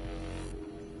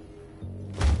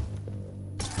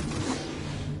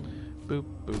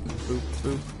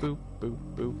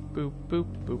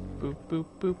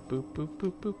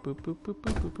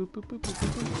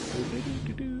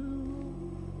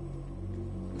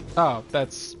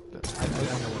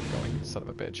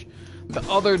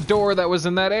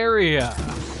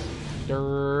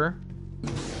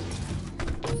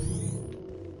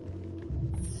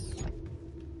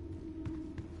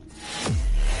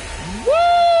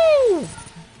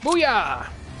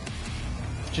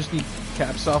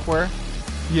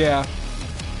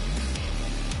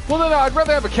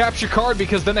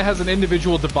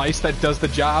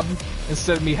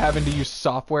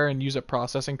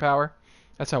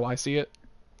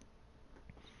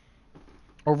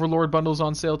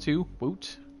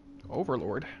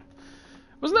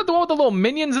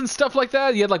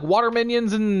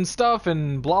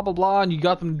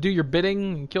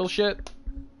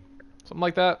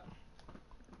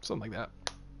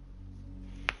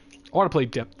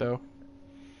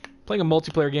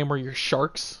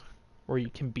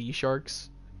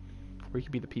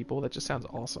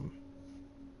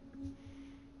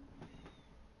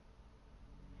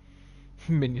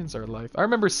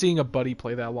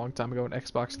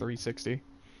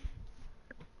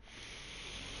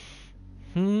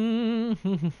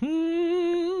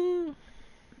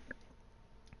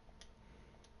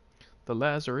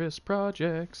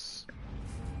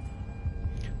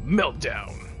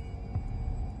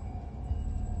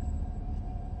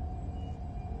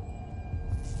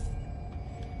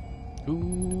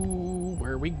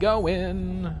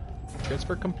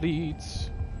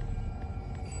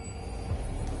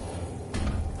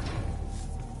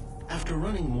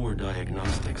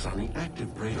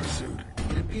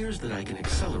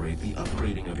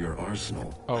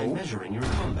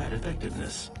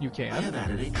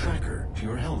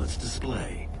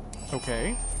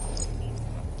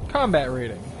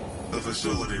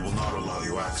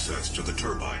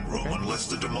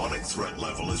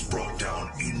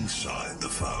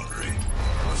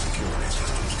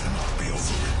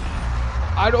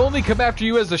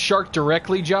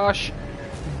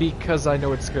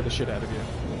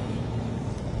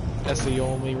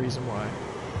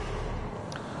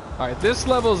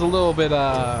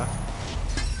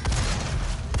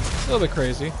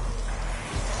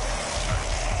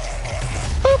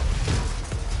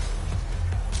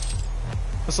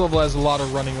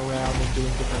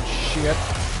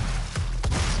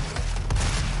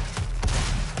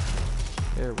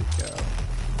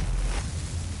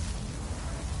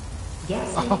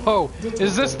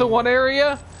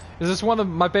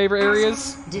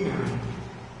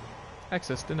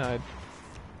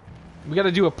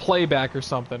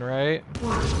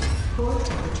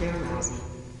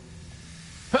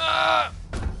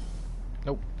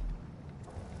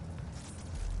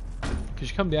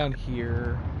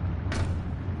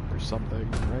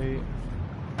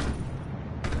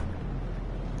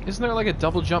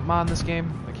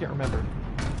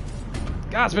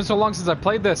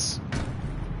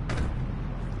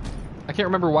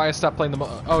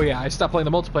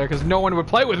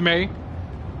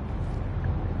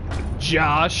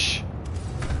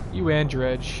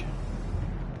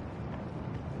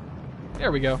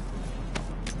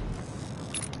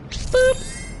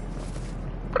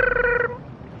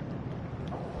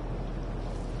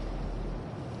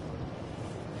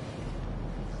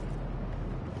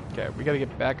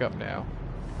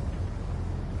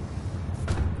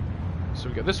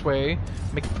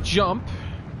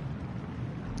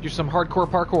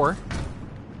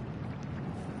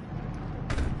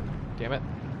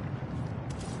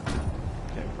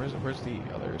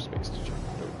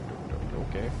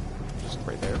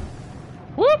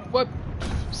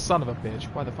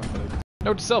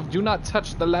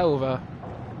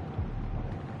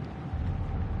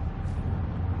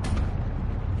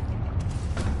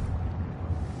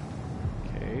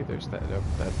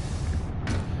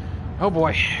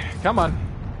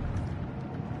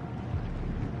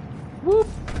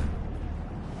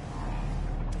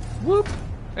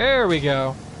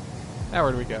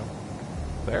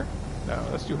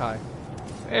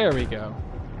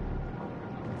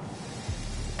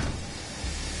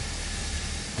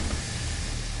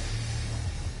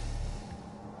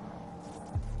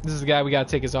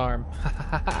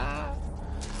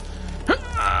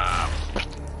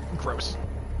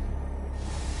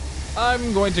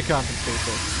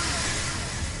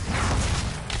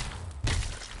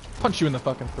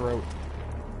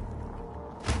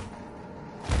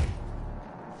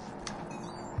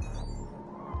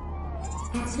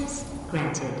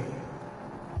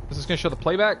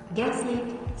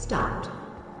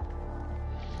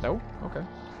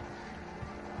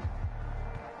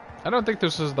 I don't think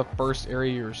this is the first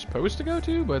area you're supposed to go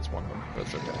to, but it's one of them.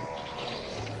 That's okay.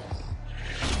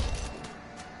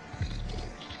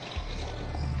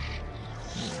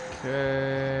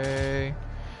 Okay.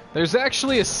 There's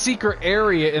actually a secret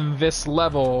area in this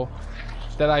level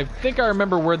that I think I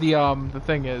remember where the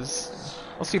thing is.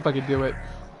 I'll see if I can do it.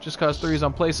 Just Cause 3 is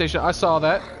on PlayStation. I saw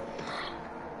that.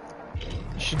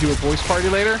 You should do a voice party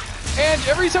later. And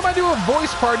every time I do a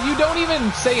voice party, you don't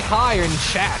even say hi in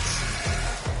chats.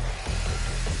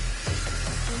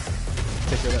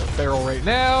 Take care of that barrel right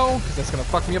now, because that's gonna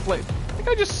fuck me up later. I think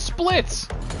I just split.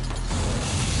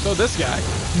 So this guy.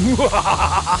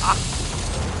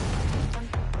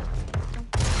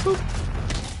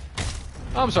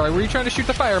 I'm sorry, were you trying to shoot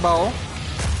the fireball?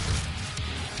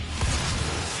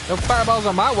 No fireballs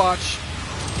on my watch.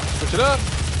 Switch it up.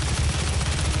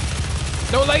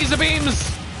 No laser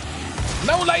beams!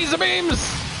 No laser beams!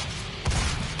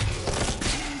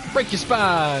 Break your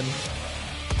spine.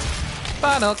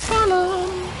 Spinal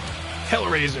column.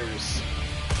 Hellraisers.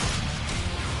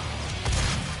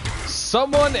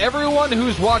 Everyone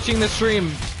who's watching this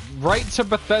stream, write to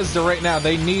Bethesda right now.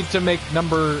 They need to make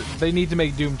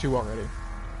Doom 2 already.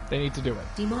 They need to do it.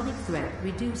 Demonic threat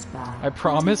reduced by I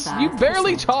promise. You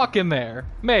barely talk in there.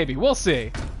 Maybe. We'll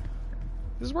see.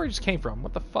 This is where he just came from.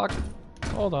 What the fuck?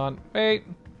 Hold on. Wait.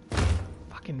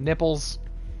 Fucking nipples.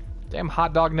 Damn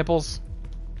hot dog nipples.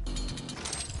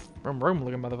 Vroom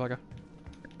looking motherfucker.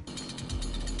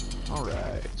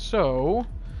 Alright. So.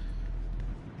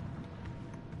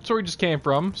 That's where we just came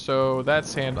from. So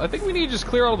that's handled. I think we need to just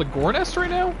clear all the gore nests right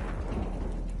now.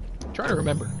 I'm trying to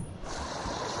remember.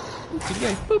 Ooh,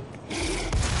 TDA. Boop.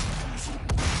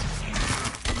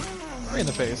 Right in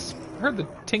the face. I heard the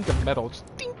tink of metal. Just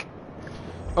dink.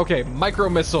 Okay, micro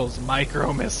missiles.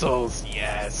 Micro missiles.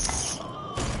 Yes.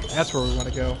 That's where we want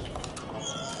to go.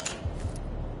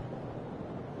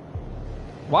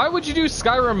 Why would you do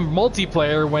Skyrim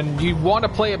multiplayer when you want to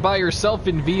play it by yourself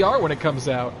in VR when it comes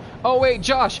out? Oh wait,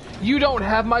 Josh, you don't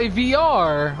have my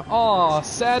VR. Aw,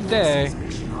 sad day.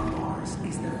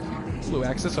 Blue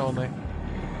access only.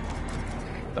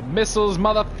 The missiles,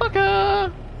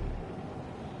 motherfucker!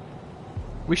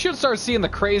 We should start seeing the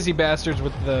crazy bastards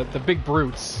with the big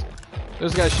brutes.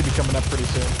 Those guys should be coming up pretty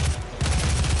soon.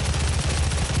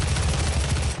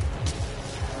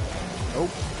 Oh,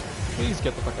 please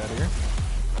get the fuck out of here.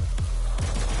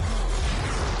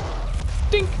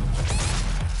 Dink!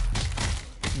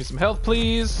 Give me some health,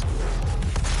 please.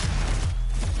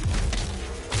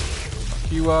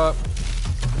 Fuck you up.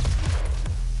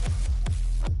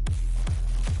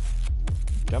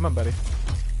 Come on, buddy.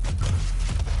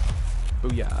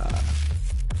 Booyah.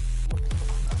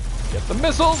 Get the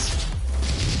missiles!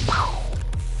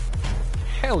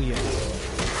 Hell yeah.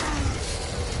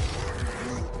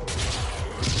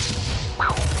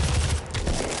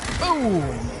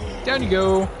 Boom! Down you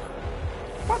go.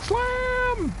 Butt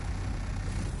slam!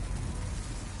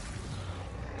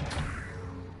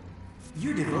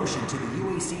 Your devotion to the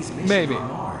UAC's mission Maybe. on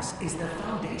Mars is the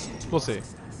foundation to We'll see.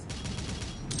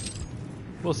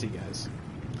 We'll see, guys.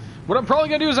 What I'm probably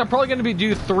gonna do is I'm probably gonna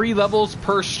do 3 levels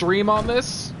per stream on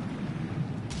this,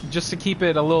 just to keep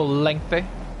it a little lengthy, a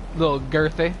little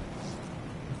girthy.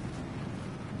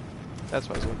 That's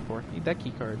what I was looking for. Need that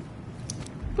key card.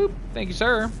 Boop. Thank you,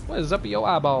 sir. What is up with your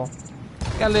eyeball?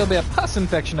 Got a little bit of pus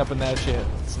infection up in that shit.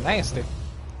 It's nasty.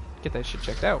 Get that shit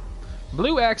checked out.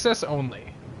 Blue access only.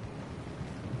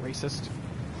 Racist.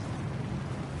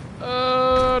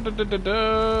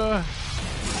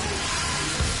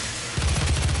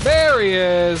 There he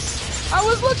is. I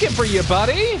was looking for you,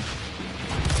 buddy.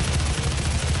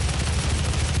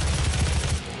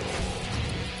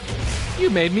 You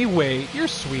made me wait. You're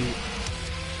sweet.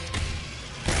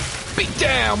 Beat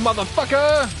down,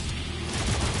 motherfucker.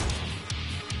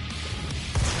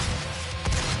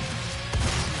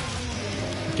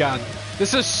 God,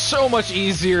 this is so much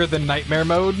easier than Nightmare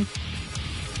mode.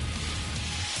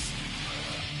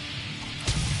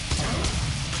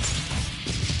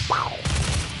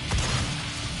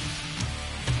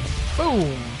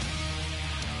 Boom.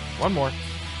 One more.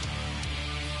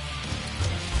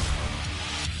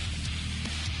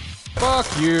 Fuck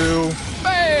you.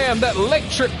 Bam! That leg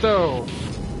trip, though.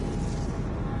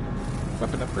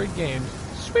 Weapon upgrade gained.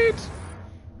 Sweet.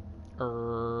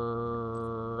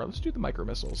 Let's do the micro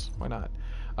missiles. Why not?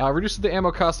 Reduces the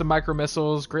ammo cost of micro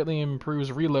missiles, greatly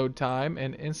improves reload time,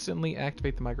 and instantly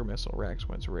activate the micro missile racks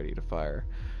when it's ready to fire.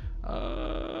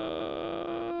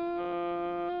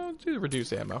 Do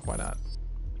reduce ammo. Why not?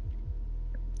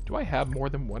 Do I have more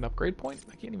than 1 upgrade point?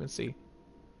 I can't even see.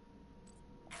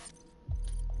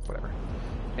 Whatever.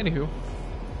 Anywho,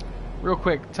 Real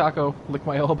quick, Taco, lick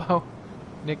my elbow.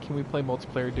 Nick, can we play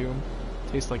multiplayer Doom?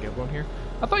 Tastes like everyone here.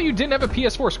 I thought you didn't have a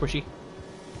PS4, Squishy.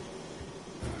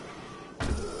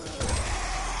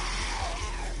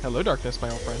 Hello, darkness,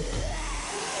 my old friend.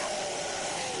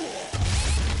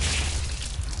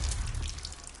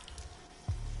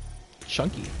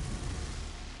 Chunky.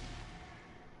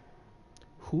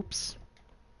 Hoops.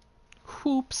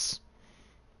 Hoops.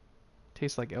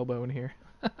 Tastes like elbow in here.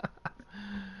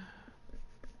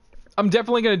 I'm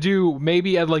definitely going to do,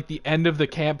 maybe at like the end of the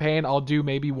campaign, I'll do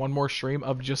maybe one more stream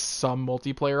of just some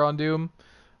multiplayer on Doom.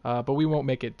 But we won't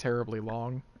make it terribly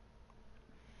long.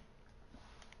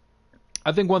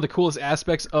 I think one of the coolest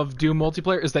aspects of Doom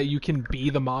multiplayer is that you can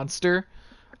be the monster.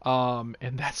 And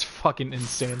that's fucking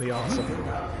insanely awesome.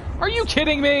 Are you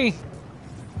kidding me?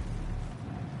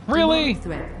 Really? Demonic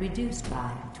threat reduced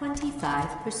by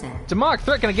 25%. Demonic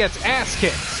threat gonna get its ass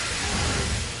kicked.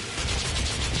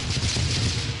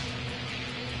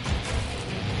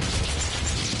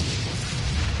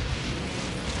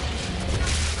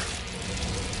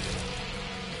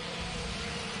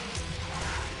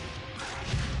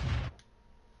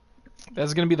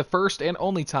 That's going to be the first and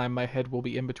only time my head will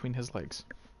be in between his legs.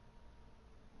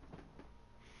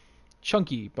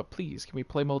 Chunky, but please, can we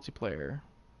play multiplayer?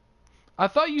 I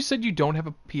thought you said you don't have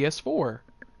a PS4.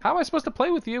 How am I supposed to play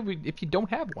with you if you don't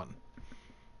have one?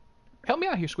 Help me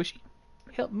out here, Squishy.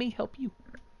 Help me help you.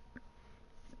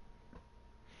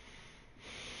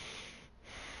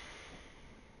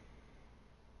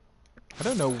 I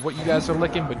don't know what you guys are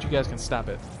licking, but you guys can stop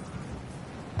it.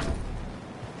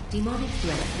 Demonic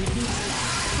threat reduced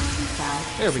by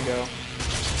 25%. There we go.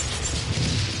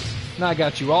 Now I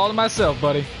got you all to myself,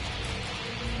 buddy.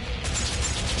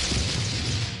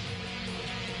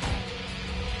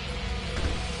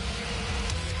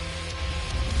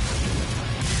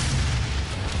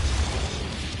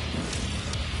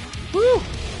 Woo!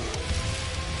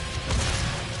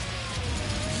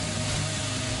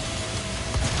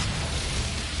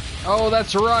 Oh,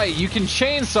 that's right. You can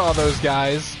chainsaw those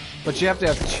guys. But you have to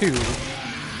have two.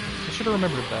 I should have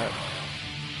remembered that.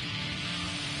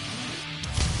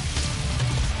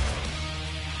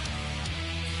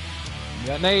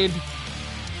 That nade.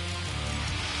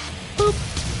 Boop.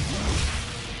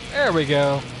 There we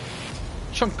go.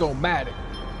 Chunko-matic.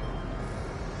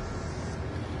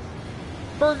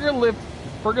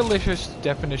 Burgerlicious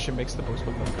definition makes the most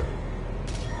look like good.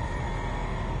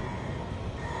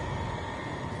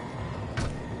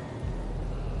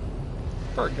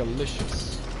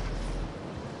 Burgerlicious.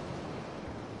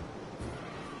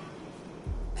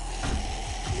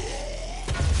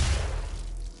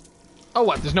 Oh,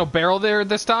 what? There's no barrel there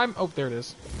this time? Oh, there it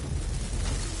is.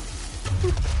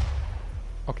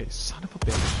 Okay, son of a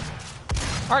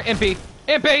bitch. Alright, MP!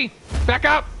 MP! Back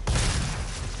up!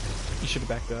 You should have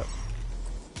backed up.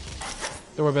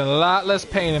 There would have been a lot less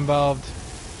pain involved.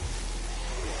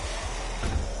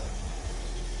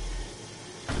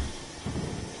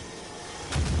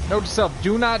 Note to self,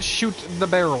 do not shoot the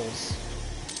barrels.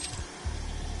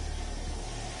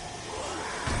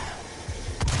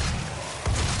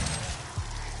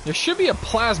 There should be a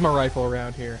plasma rifle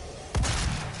around here.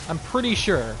 I'm pretty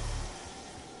sure.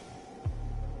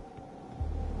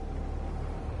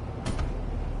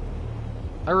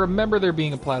 I remember there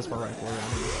being a plasma rifle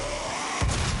around here.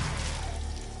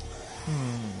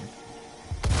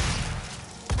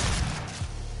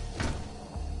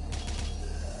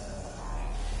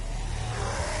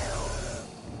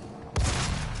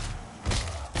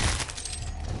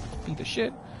 The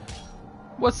shit.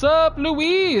 What's up,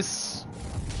 Luis?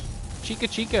 Chica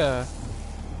Chica.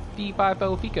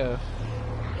 D5O Fika.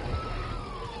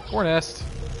 Or nest.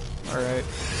 Alright.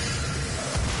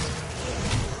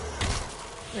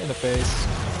 In the face.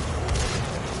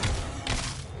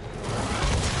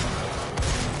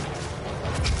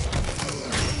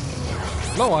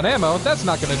 Low on ammo, that's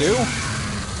not gonna do.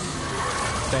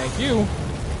 Thank you.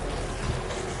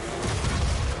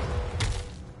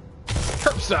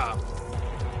 Curb stop.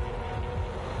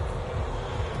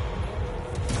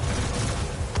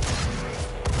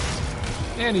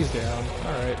 And he's down.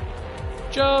 Alright.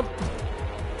 Jump!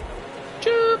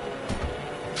 Jump!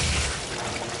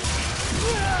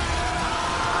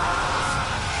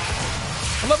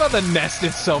 I love how the nest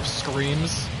itself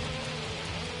screams.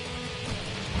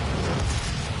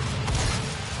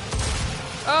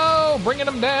 Oh, bringing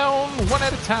them down one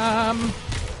at a time.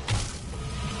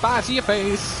 Bye to your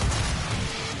face.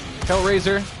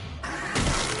 Hellraiser.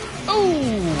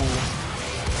 Oh!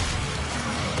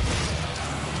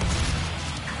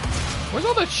 Where's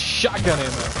all the shotgun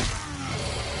ammo?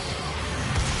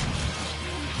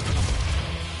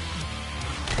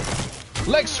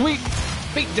 Leg sweep.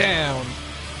 Feet down.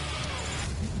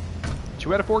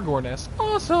 2 out of 4 gore nest.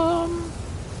 Awesome.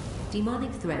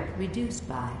 Demonic threat reduced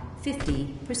by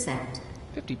 50%.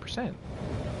 50%.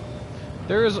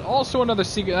 There is also another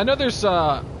secret. I know there's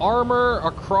armor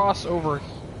across over.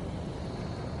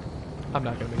 I'm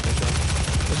not gonna make that jump.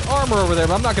 There's armor over there,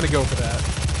 but I'm not gonna go for that.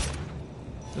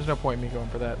 There's no point in me going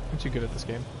for that. I'm too good at this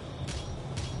game.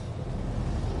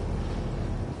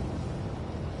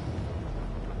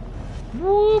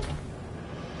 Whoop!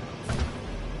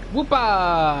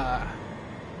 Whoopa!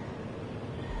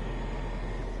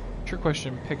 Trick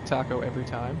question, pick taco every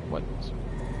time. What?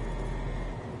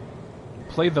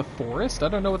 Play the forest? I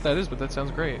don't know what that is, but that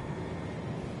sounds great.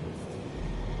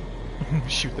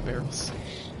 Shoot the barrels.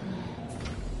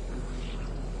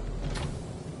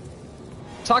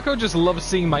 Taco just loves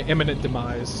seeing my imminent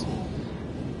demise.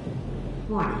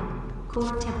 Warning.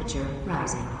 Core temperature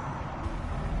rising.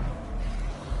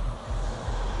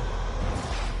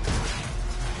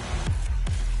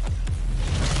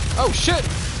 Oh shit!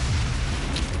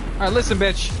 Alright, listen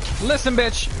bitch. Listen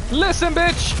bitch. Listen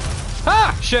bitch!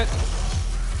 Ah! Shit!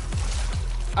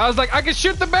 I was like, I can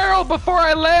shoot the barrel before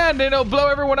I land and it'll blow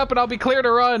everyone up and I'll be clear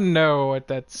to run. No,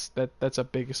 that's a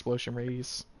big explosion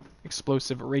radius.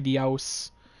 Explosive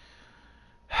radius.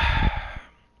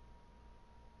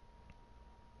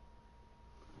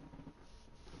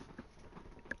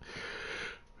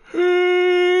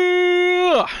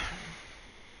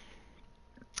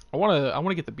 I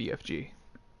wanna get the BFG.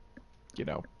 You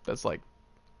know, that's like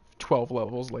 12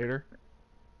 levels later.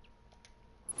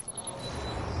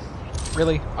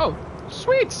 Really? Oh,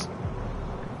 sweet!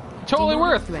 Totally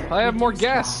worth. I have more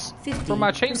gas for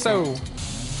my chainsaw.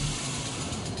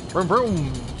 Vroom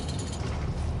vroom.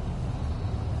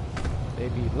 They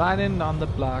be lining on the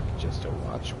block just to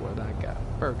watch what I got.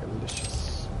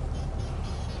 Burgerlicious.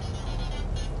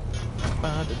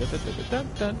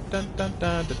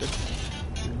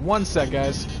 One sec,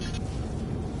 guys.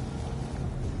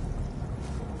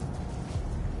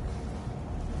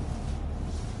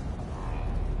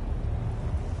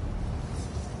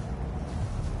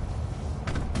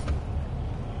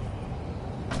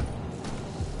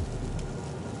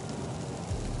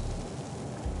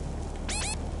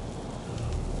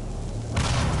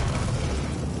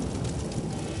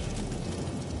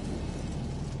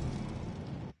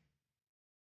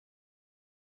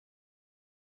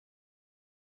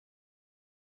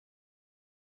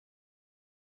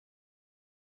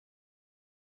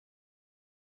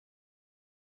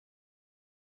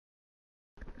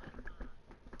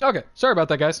 Okay, sorry about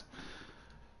that, guys.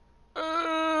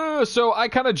 So I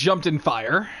kind of jumped in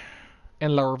fire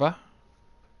and lava.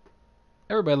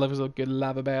 Everybody loves a good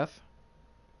lava bath.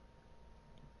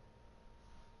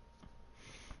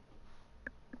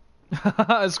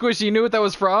 Squishy, you knew what that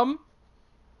was from?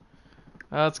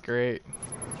 That's great.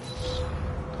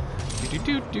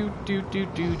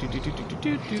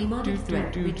 Demonic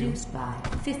threat reduced by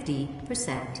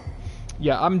 50%.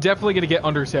 Yeah, I'm definitely gonna get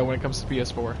Undertale when it comes to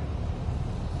PS4.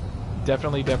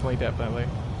 Definitely.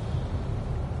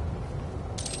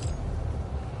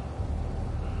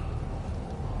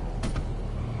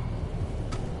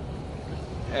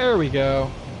 There we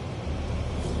go.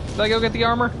 Did I go get the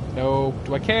armor? No.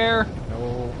 Do I care?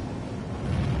 No.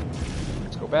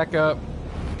 Let's go back up.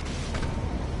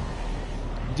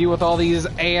 Deal with all these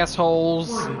assholes.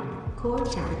 Warning. Core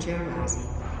temperature rising.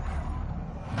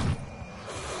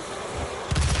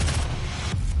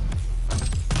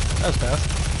 That was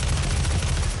fast.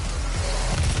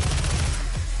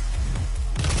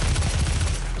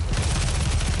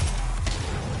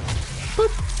 Boop.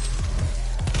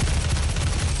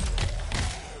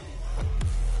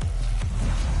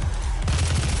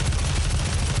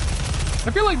 I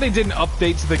feel like they did an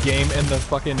update to the game and the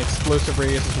fucking explosive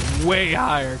radius is way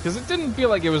higher, because it didn't feel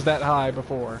like it was that high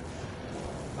before.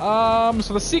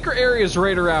 So the secret area is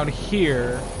right around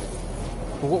here.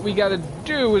 But what we gotta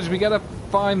do is we gotta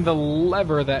find the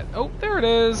lever that... Oh, there it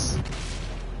is!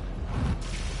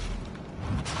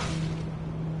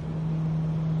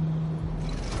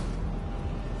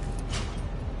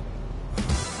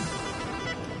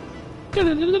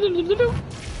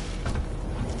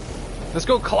 Let's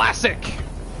go classic!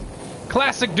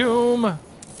 Classic Doom!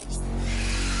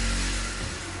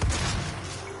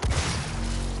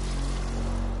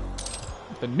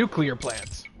 The nuclear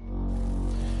plant.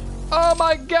 Oh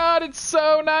my god, it's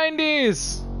so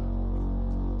 90s!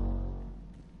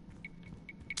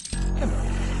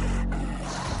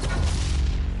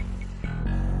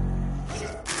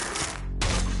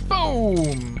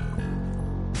 Boom!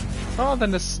 Oh, the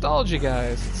nostalgia,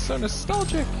 guys. It's so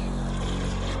nostalgic.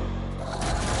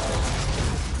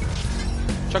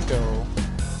 Chunko.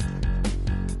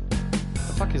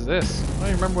 The fuck is this? I don't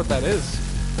even remember what that is.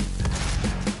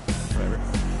 Whatever.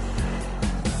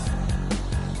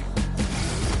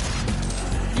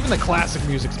 Even the classic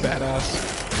music's badass.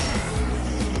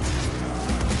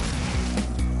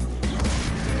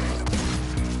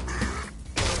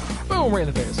 Boom, right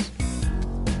in the face.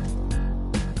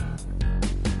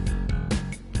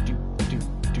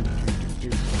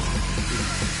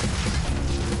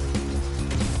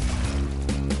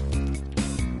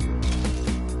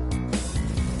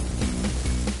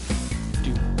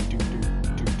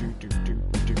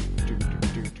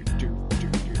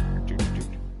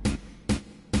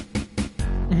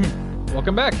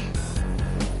 Welcome back,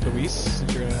 Luis,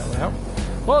 since you're gonna have one out.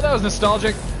 Well, that was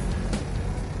nostalgic.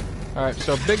 Alright,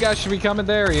 so big guy should be coming.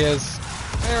 There he is.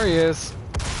 There he is.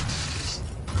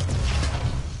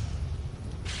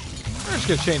 We're just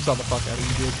gonna chainsaw the fuck out of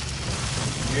you, dude.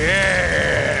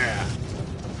 Yeah!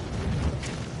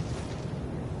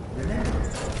 Remember,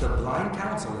 the Blind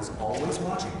Council is always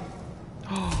watching.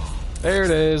 There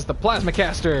it is, the plasma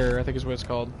caster, I think is what it's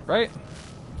called, right?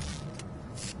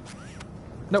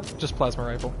 Nope, just plasma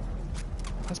rifle.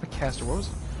 Plasma caster, what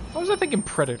was I thinking?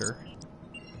 Predator.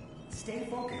 Stay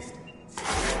focused. Stay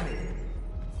committed.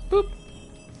 Boop.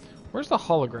 Where's the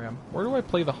hologram? Where do I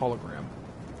play the hologram?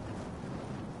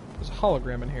 There's a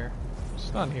hologram in here.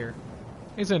 It's not in here.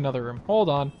 He's in another room. Hold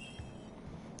on.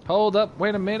 Hold up,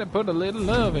 wait a minute, put a little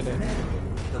love in it.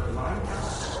 The Blind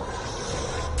Council.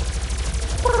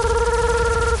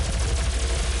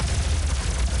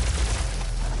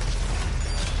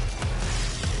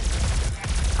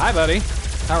 Hi, buddy.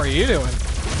 How are you doing?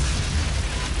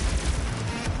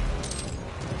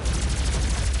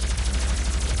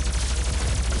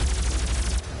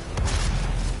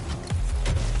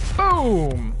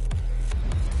 Boom!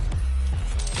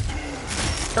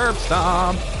 Curb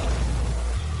stomp.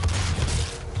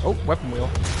 Oh, weapon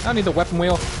wheel. I don't need the weapon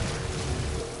wheel.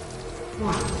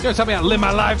 You gonna tell me how to live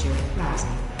my life?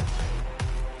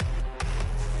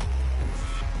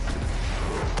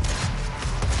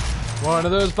 One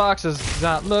of those boxes does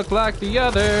not look like the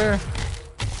other.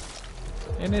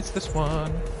 And it's this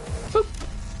one. Boop.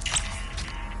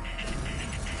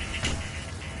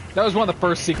 That was one of the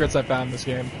first secrets I found in this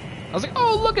game. I was like,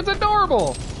 oh look, it's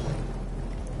adorable!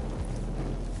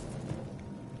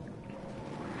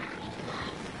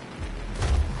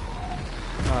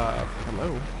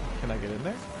 Hello? Can I get in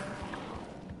there?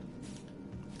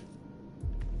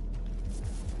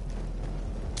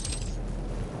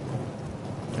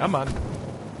 Come on.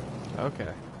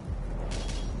 Okay.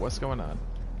 What's going on?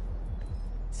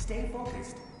 Stay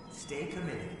focused. Stay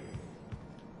committed.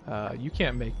 You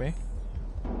can't make me.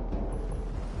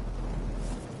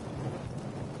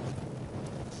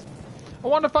 I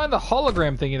want to find the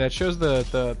hologram thingy that shows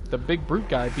the big brute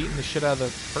guy beating the shit out of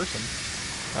the person.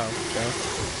 Oh, okay.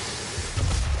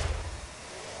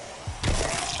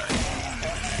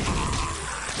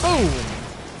 Boom!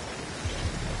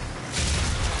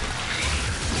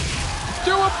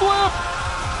 Do a flip!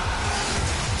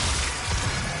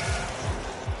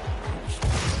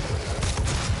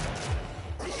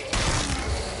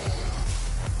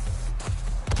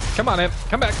 Come on, Imp.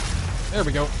 Come back. There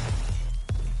we go.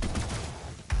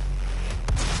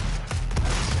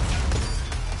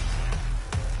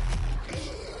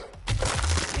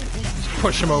 Just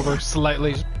push him over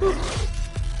slightly. Just boop.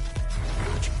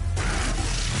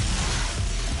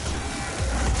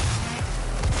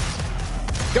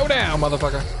 Go down,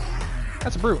 motherfucker.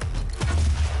 That's a brute.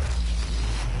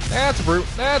 That's a brute.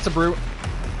 That's a brute.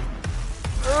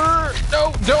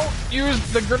 No, don't use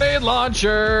the grenade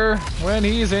launcher when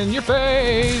he's in your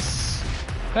face.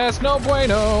 That's no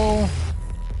bueno.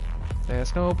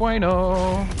 That's no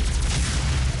bueno.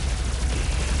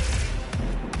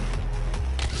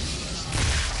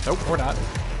 Nope, we're not.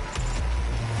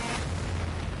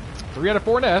 3 out of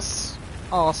 4 nests.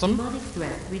 Awesome. Demonic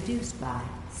threat reduced by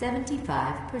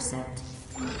 75%.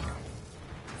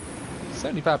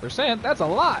 75%? That's a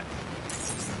lot.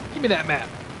 Give me that map.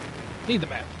 Need the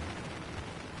map.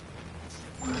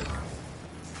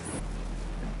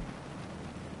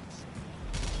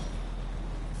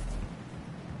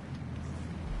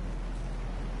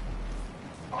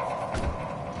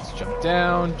 Let's jump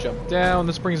down, jump down.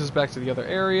 This brings us back to the other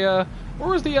area. Where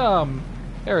was the,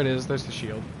 there it is. There's the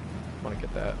shield. I want to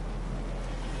get that.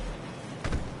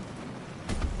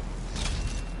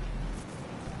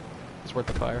 It's worth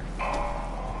the fire.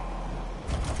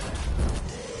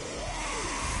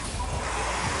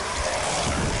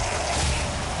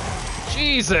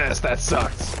 Jesus, that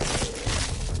sucks.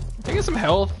 Can I get some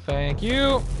health? Thank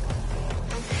you.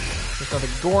 There's another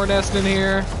gore nest in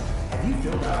here. Have you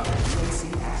filled out your UAC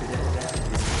accidental death?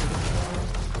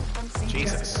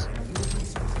 Jesus.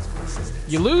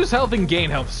 You lose health and gain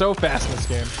health so fast in this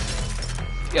game.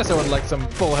 Guess I would like some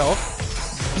full health.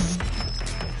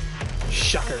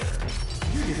 Shocker.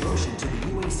 Your devotion to the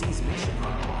UAC's mission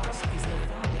on Mars is the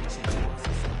foundation of our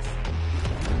success.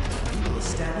 We will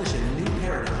establish a new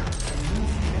paradigm and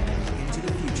move humanity into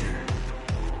the future.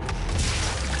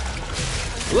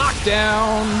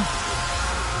 Lockdown!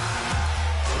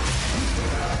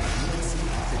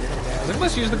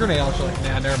 Let's use the grenade launcher. Like,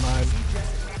 nah, never mind.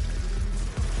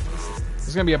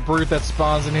 There's gonna be a brute that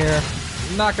spawns in here.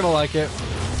 Not gonna like it.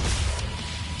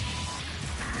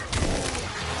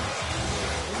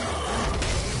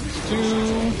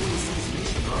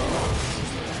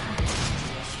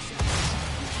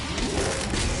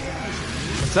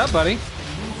 What's up, buddy?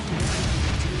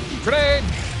 Grenade!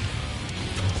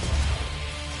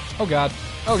 Oh god.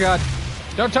 Oh god.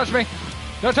 Don't touch me!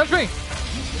 Don't touch me!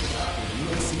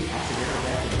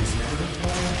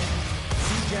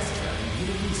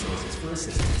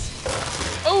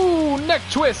 Oh, neck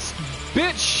twist,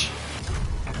 bitch!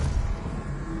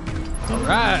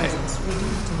 Alright.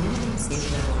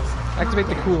 Activate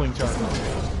the cooling charge.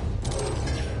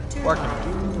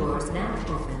 Barking. Doors now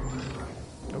open.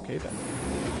 Okay then.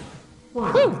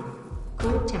 Warning.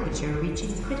 Core temperature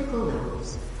reaching critical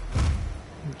levels.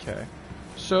 Okay.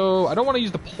 So, I don't want to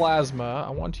use the plasma.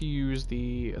 I want to use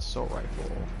the assault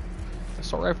rifle.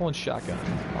 Assault rifle and shotgun.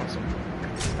 Awesome.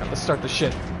 Alright, let's start the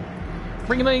shit.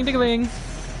 Ring-a-ling, ding-a-ling.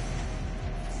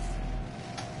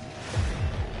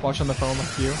 Watch on the phone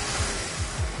with you.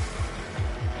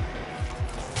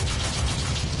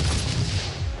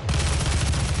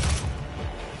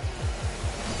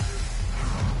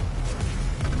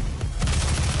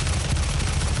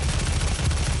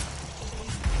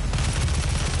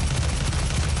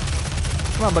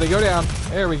 Come on, buddy, go down.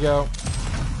 There we go.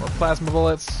 More plasma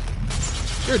bullets.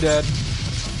 You're dead.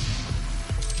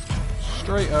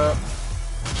 Straight up.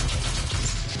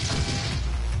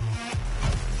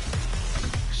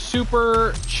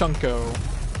 Super Chunko.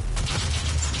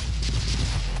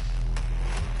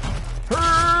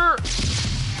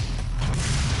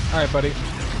 Alright, buddy.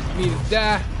 You need to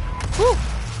die. Woo!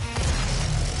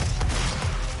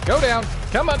 Go down.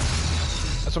 Come on.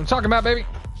 That's what I'm talking about, baby.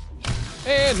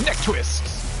 And neck twist.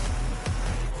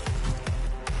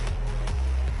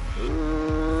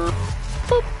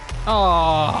 Boop.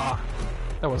 Aww.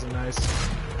 That wasn't nice.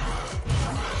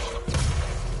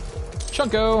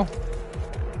 Chunko.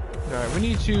 Alright, we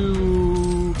need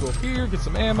to go here, get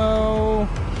some ammo.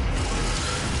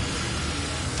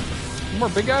 More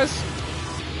big guys?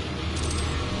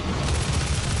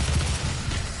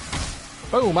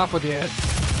 Boom, off with the head.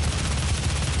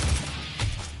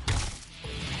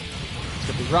 Let's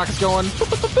get these rockets going. Boop,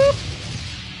 boop, boop, boop.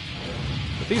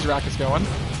 Get these rockets going.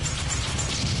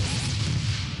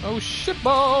 Oh shit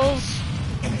balls!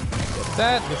 Get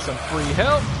that, get some free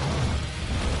help.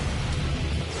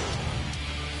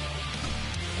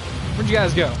 Where'd you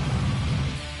guys go?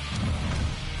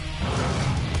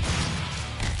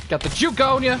 Got the juke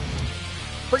on ya.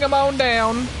 Bring them on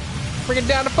down. Bring it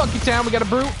down to Funky Town. We got a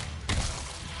brute.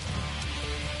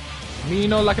 Me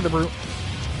no luck at the brute.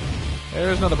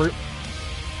 There's another brute.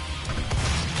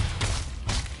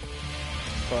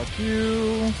 Fuck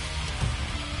you.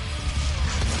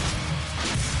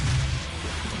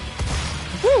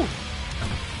 Woo!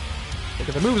 Look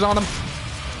at the moves on him.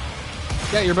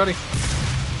 Get here, buddy.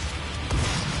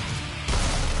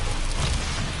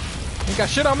 You got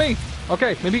shit on me.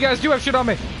 Okay, maybe you guys do have shit on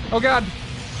me. Oh god.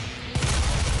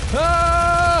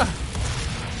 Ah!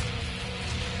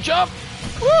 Jump!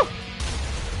 Woo!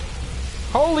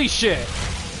 Holy shit.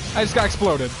 I just got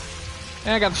exploded.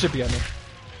 And I got the shit behind me.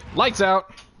 Lights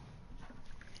out.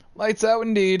 Lights out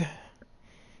indeed.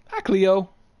 Hi, Cleo.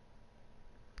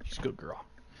 She's a good girl.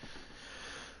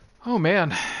 Oh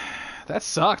man. That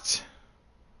sucked.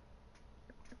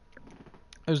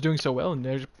 I was doing so well and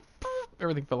there's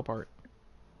everything fell apart.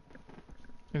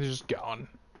 And they're just gone.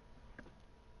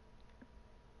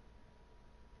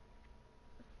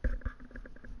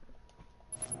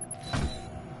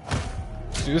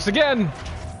 Let's do this again!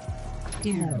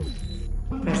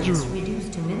 Presence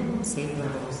reduced to minimum safe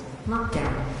levels.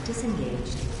 Lockdown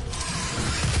disengaged.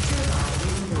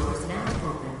 Turbine doors now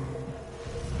open.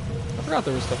 I forgot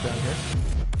there was stuff down here.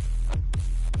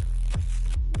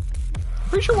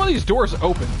 Pretty sure one of these doors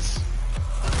opens.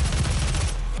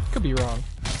 Could be wrong.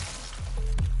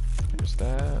 There's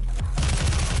that.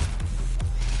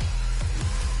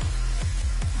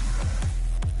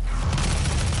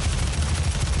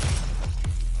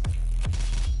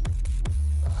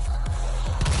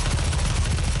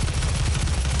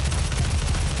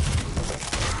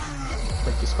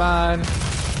 the spine.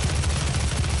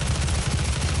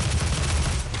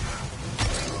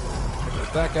 There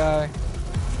goes that guy.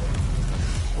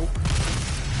 Oh.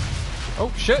 Oh,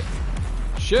 shit.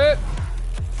 Shit.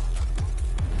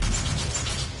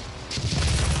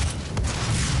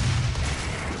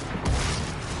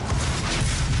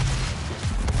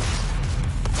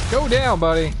 Go down,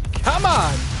 buddy. Come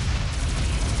on.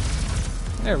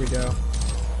 There we go.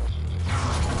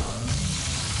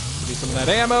 Give me some of that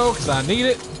ammo, because I need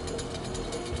it.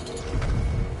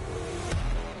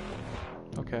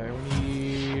 Okay, we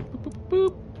need... Boop, boop,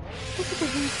 boop. Boop, boop,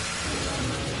 boop, boop.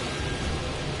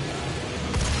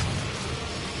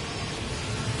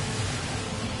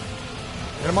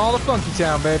 Get them all to Funky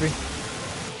Town, baby.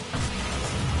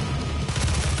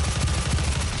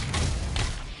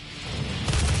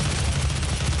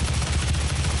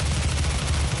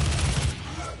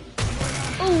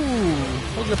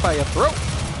 Hold it by your throat.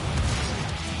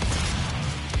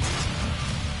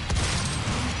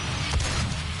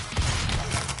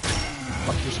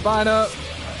 Fuck your spine up.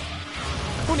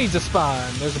 Who needs a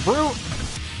spine? There's a brute.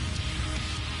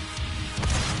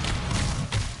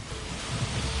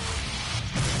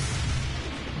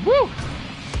 Woo!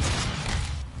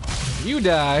 You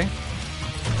die.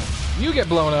 You get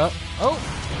blown up. Oh.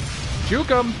 Juke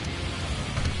him.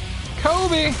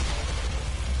 Kobe!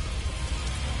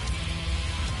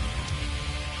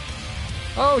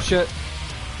 Oh shit.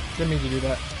 Didn't mean to do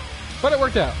that. But it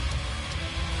worked out.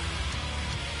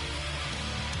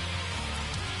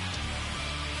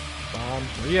 Bomb.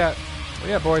 Where you at? Where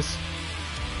you at, boys?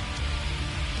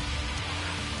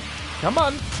 Come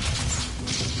on.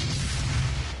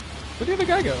 Where'd the other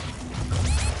guy go?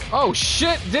 Oh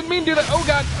shit! Didn't mean to do that. Oh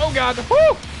god! Oh god!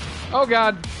 Woo! Oh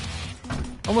god!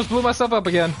 Almost blew myself up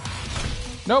again.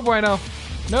 No bueno.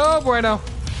 No bueno.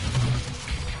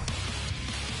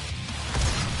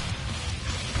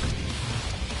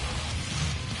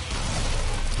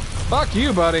 Fuck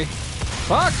you, buddy.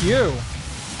 Fuck you.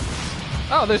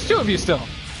 Oh, there's two of you still.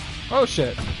 Oh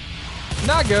shit.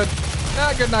 Not good.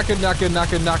 Not good, not good, not good, not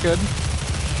good, not good.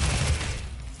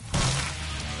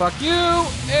 Fuck you,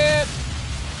 and...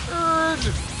 What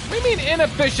do you mean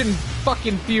inefficient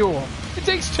fucking fuel? It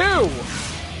takes two!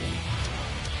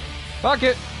 Fuck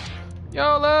it.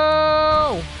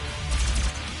 YOLO!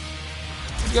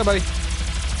 Let's go, buddy.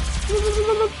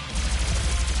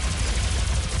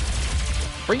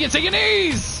 Bring it to your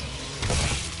knees!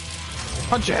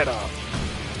 Punch your head off.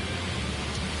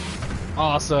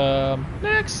 Awesome.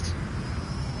 Next.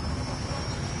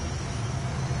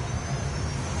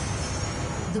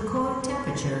 The core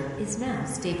temperature is now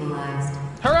stabilized.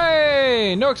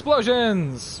 Hooray! No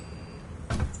explosions!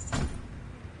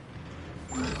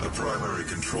 The primary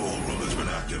control room has been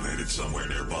activated somewhere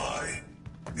nearby.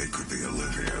 It could be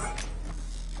Olivia.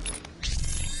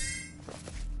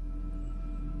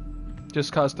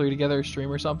 Just Cause 3 together,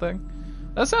 stream or something?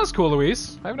 That sounds cool,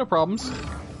 Luis. I have no problems.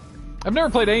 I've never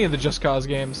played any of the Just Cause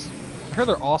games. I heard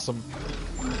they're awesome.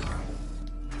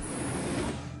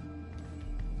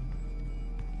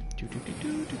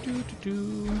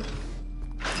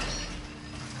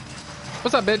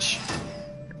 What's up, bitch?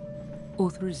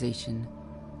 Authorization.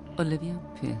 Olivia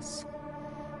Pierce.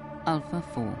 Alpha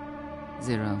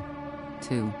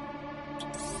 402.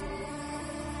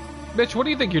 Bitch, what do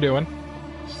you think you're doing?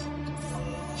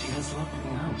 She has locked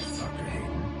me out, Dr.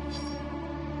 Hayden.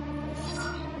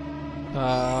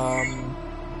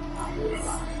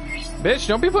 Bitch,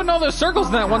 don't be putting all those circles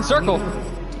in that one circle.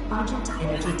 Argent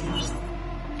energy tower.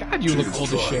 God, you look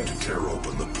old as shit. To tear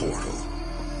open the portal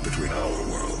between our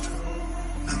world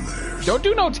and theirs. Don't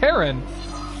do no tearing.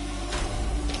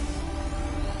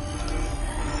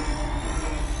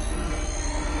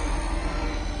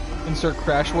 Insert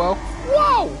crash well.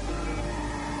 Whoa!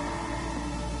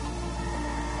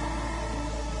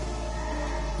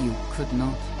 You could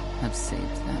not have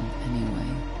saved them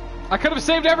anyway. I could have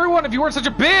saved everyone if you weren't such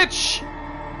a bitch!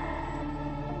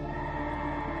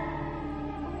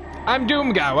 I'm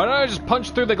Doom Guy, why don't I just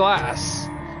punch through the glass?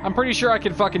 I'm pretty sure I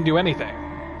can fucking do anything.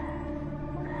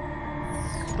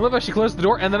 I love how she closed the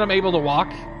door and then I'm able to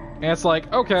walk. And it's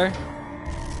like, okay.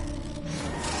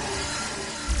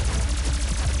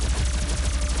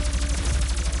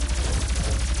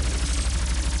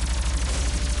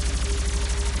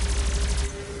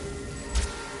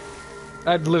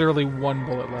 I had literally one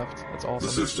bullet left. That's awesome.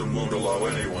 The system won't allow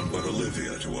anyone but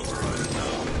Olivia to override it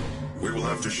now. We will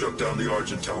have to shut down the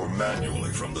Argent Tower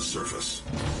manually from the surface.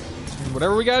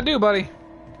 Whatever we gotta do, buddy.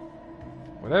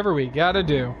 Whatever we gotta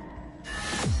do.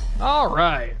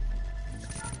 Alright.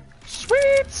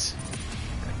 Sweet!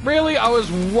 Really? I was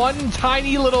one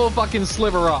tiny little fucking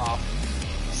sliver off.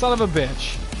 Son of a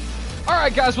bitch.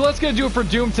 Alright guys, well that's going to do it for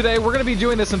Doom today. We're going to be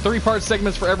doing this in 3-part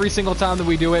segments for every single time that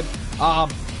we do it.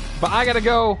 But I got to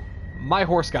go. My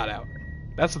horse got out.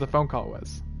 That's what the phone call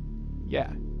was.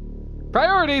 Yeah.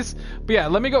 Priorities. But yeah,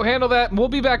 let me go handle that. We'll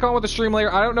be back on with the stream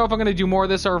later. I don't know if I'm going to do more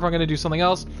of this or if I'm going to do something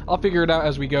else. I'll figure it out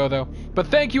as we go though. But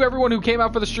thank you everyone who came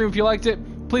out for the stream. If you liked it,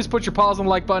 please put your paws on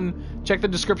the like button. Check the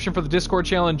description for the Discord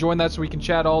channel and join that so we can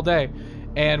chat all day.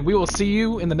 And we will see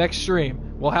you in the next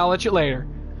stream. We'll howl at you later.